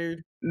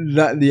 stunnered.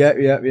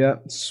 Yeah.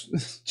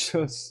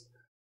 Just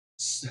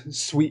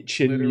sweet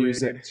chin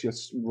music,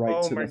 just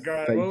right to the face. Oh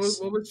my god!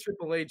 What was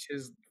Triple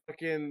H's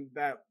fucking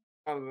that?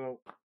 I don't know.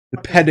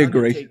 The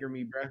pedigree.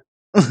 Me, bruh.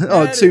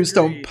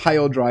 Tombstone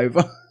pile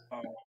driver.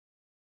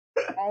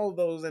 All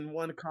those in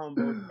one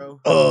combo, bro.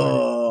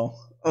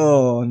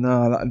 Oh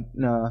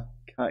no,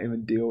 can't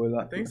even deal with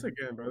that. Thanks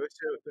again, bro.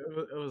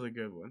 It was a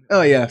good one.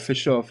 Oh yeah, for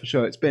sure.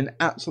 It's been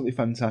absolutely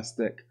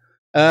fantastic.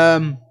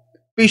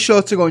 be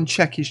sure to go and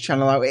check his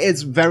channel out. It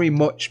is very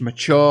much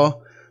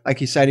mature. Like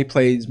he said, he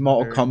plays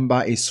Mortal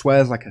Kombat. He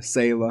swears like a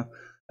sailor.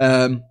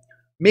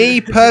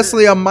 Me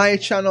personally on my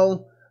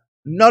channel,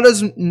 not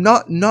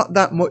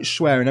that much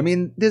swearing. I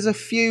mean, there's a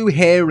few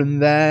here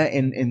and there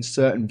in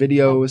certain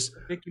videos.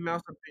 Mickey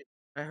Mouse,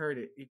 I heard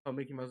it. He called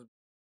Mickey Mouse.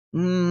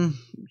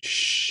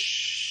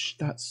 Shh.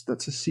 That's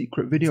a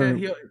secret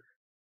video.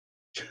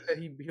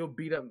 He'll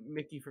beat up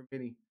Mickey for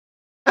Minnie.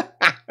 He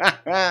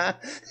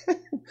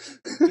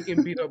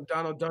can beat up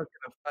Donald Duck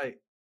in a fight.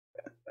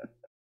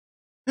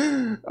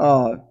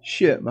 Oh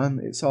shit, man!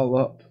 It's all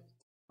up.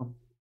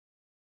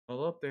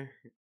 All up there.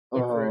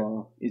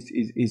 Oh,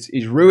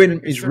 he's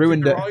ruined. He's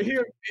ruined it.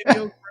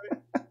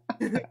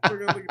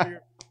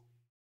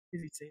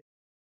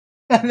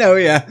 I know,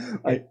 yeah.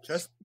 Like,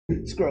 just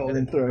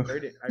scrolling through. I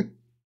heard it.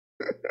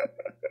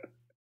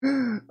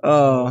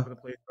 Oh.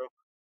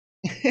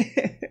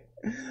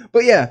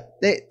 But yeah,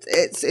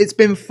 it's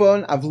been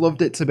fun. I've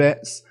loved it to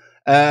bits.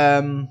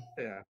 Yeah.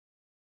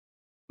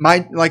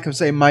 Like I'm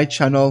saying, my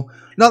channel,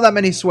 not that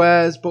many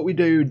swears, but we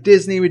do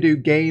Disney, we do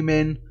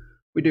gaming,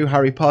 we do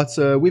Harry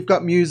Potter. We've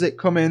got music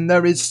coming.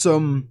 There is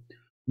some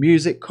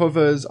music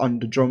covers on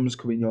the drums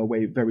coming your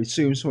way very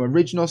soon. Some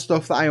original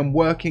stuff that I am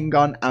working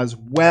on as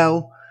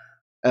well.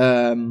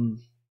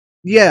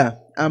 Yeah.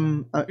 Are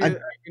you gonna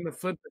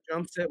flip the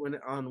drum set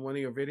on one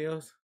of your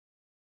videos?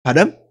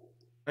 Pardon?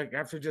 Like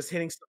after just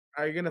hitting,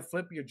 are you gonna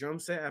flip your drum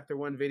set after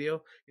one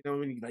video? You know,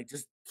 when you like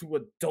just do a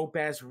dope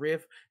ass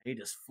riff and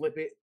you just flip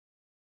it.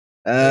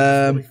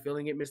 Really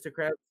feeling it, Mr.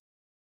 Krabs.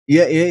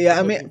 Yeah.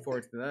 I'm looking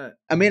forward to that.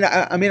 I mean,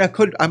 I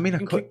could.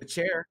 Kick the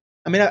chair.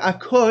 I mean, I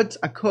could.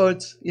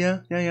 Yeah.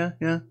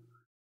 Grab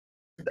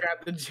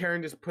the chair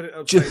and just put it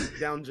upside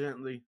down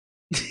gently.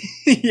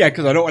 Yeah,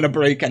 because I don't want to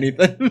break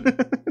anything. Exactly.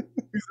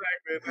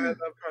 That'd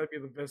probably be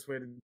the best way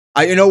to.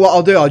 You know what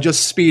I'll do? I'll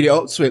just speed it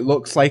up so it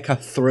looks like I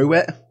threw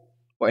it,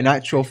 but in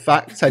actual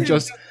fact, I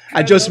just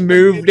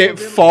moved it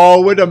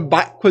forward and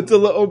backwards a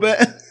little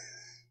bit.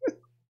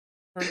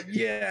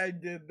 Yeah, I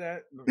did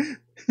that. No.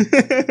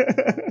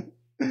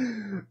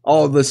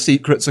 All the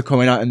secrets are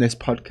coming out in this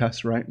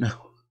podcast right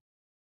now.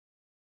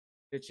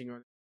 Pitching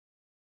on.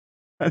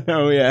 I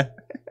know, yeah.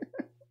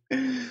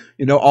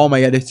 You know, all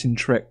my editing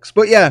tricks.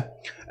 But yeah,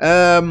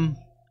 fun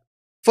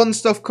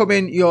stuff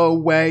coming your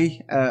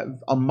way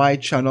on my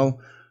channel.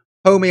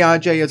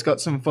 TheHomieRJay has got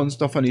some fun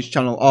stuff on his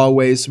channel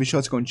always, so be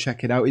sure to go and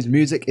check it out. His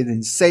music is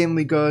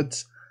insanely good.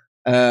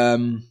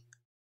 I'm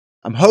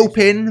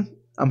hoping,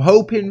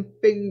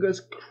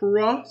 fingers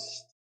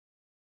crossed,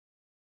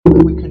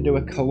 that we can do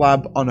a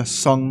collab on a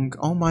song.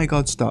 Oh my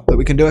god, stop. That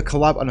we can do a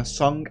collab on a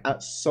song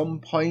at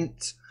some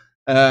point.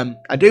 I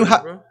do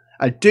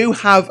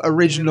have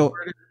original.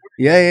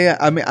 Yeah.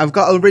 I mean, I've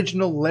got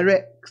original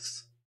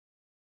lyrics.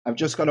 I've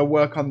just got to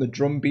work on the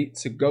drum beat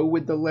to go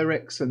with the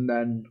lyrics, and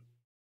then,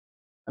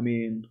 I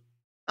mean,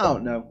 I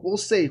don't know. We'll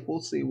see.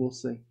 But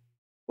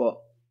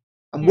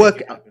I'm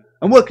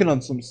working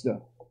on some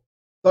stuff.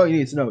 All you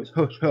need to know is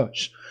hush,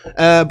 hush.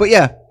 But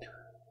yeah,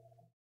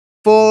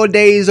 4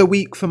 days a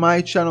week for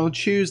my channel: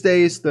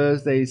 Tuesdays,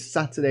 Thursdays,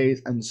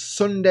 Saturdays, and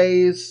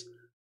Sundays.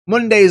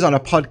 Mondays on a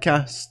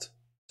podcast.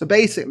 So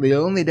basically, the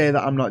only day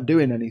that I'm not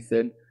doing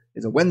anything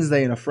is a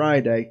Wednesday and a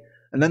Friday,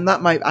 and then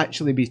that might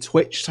actually be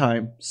Twitch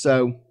time.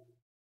 So,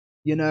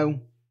 you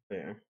know,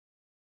 yeah.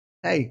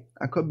 Hey,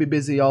 I could be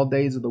busy all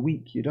days of the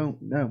week. You don't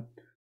know.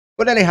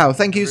 But anyhow,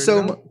 thank you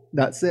so much.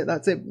 That's it.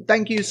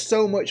 Thank you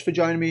so much for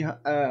joining me,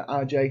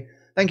 RJ.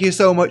 Thank you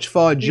so much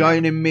for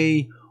joining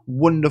me,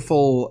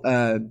 wonderful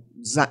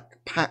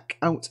Zack Pack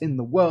out in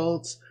the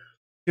world.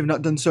 If you've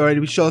not done so already,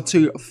 be sure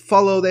to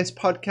follow this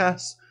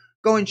podcast.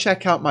 Go and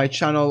check out my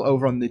channel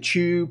over on the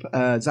tube.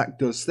 Zack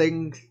Does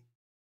Things.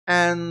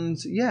 And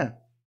yeah,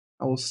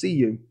 I will see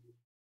you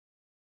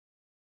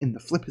in the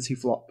flippity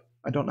flop.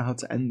 I don't know how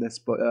to end this,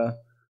 but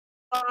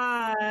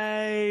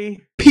bye.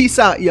 Peace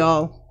out,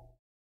 y'all.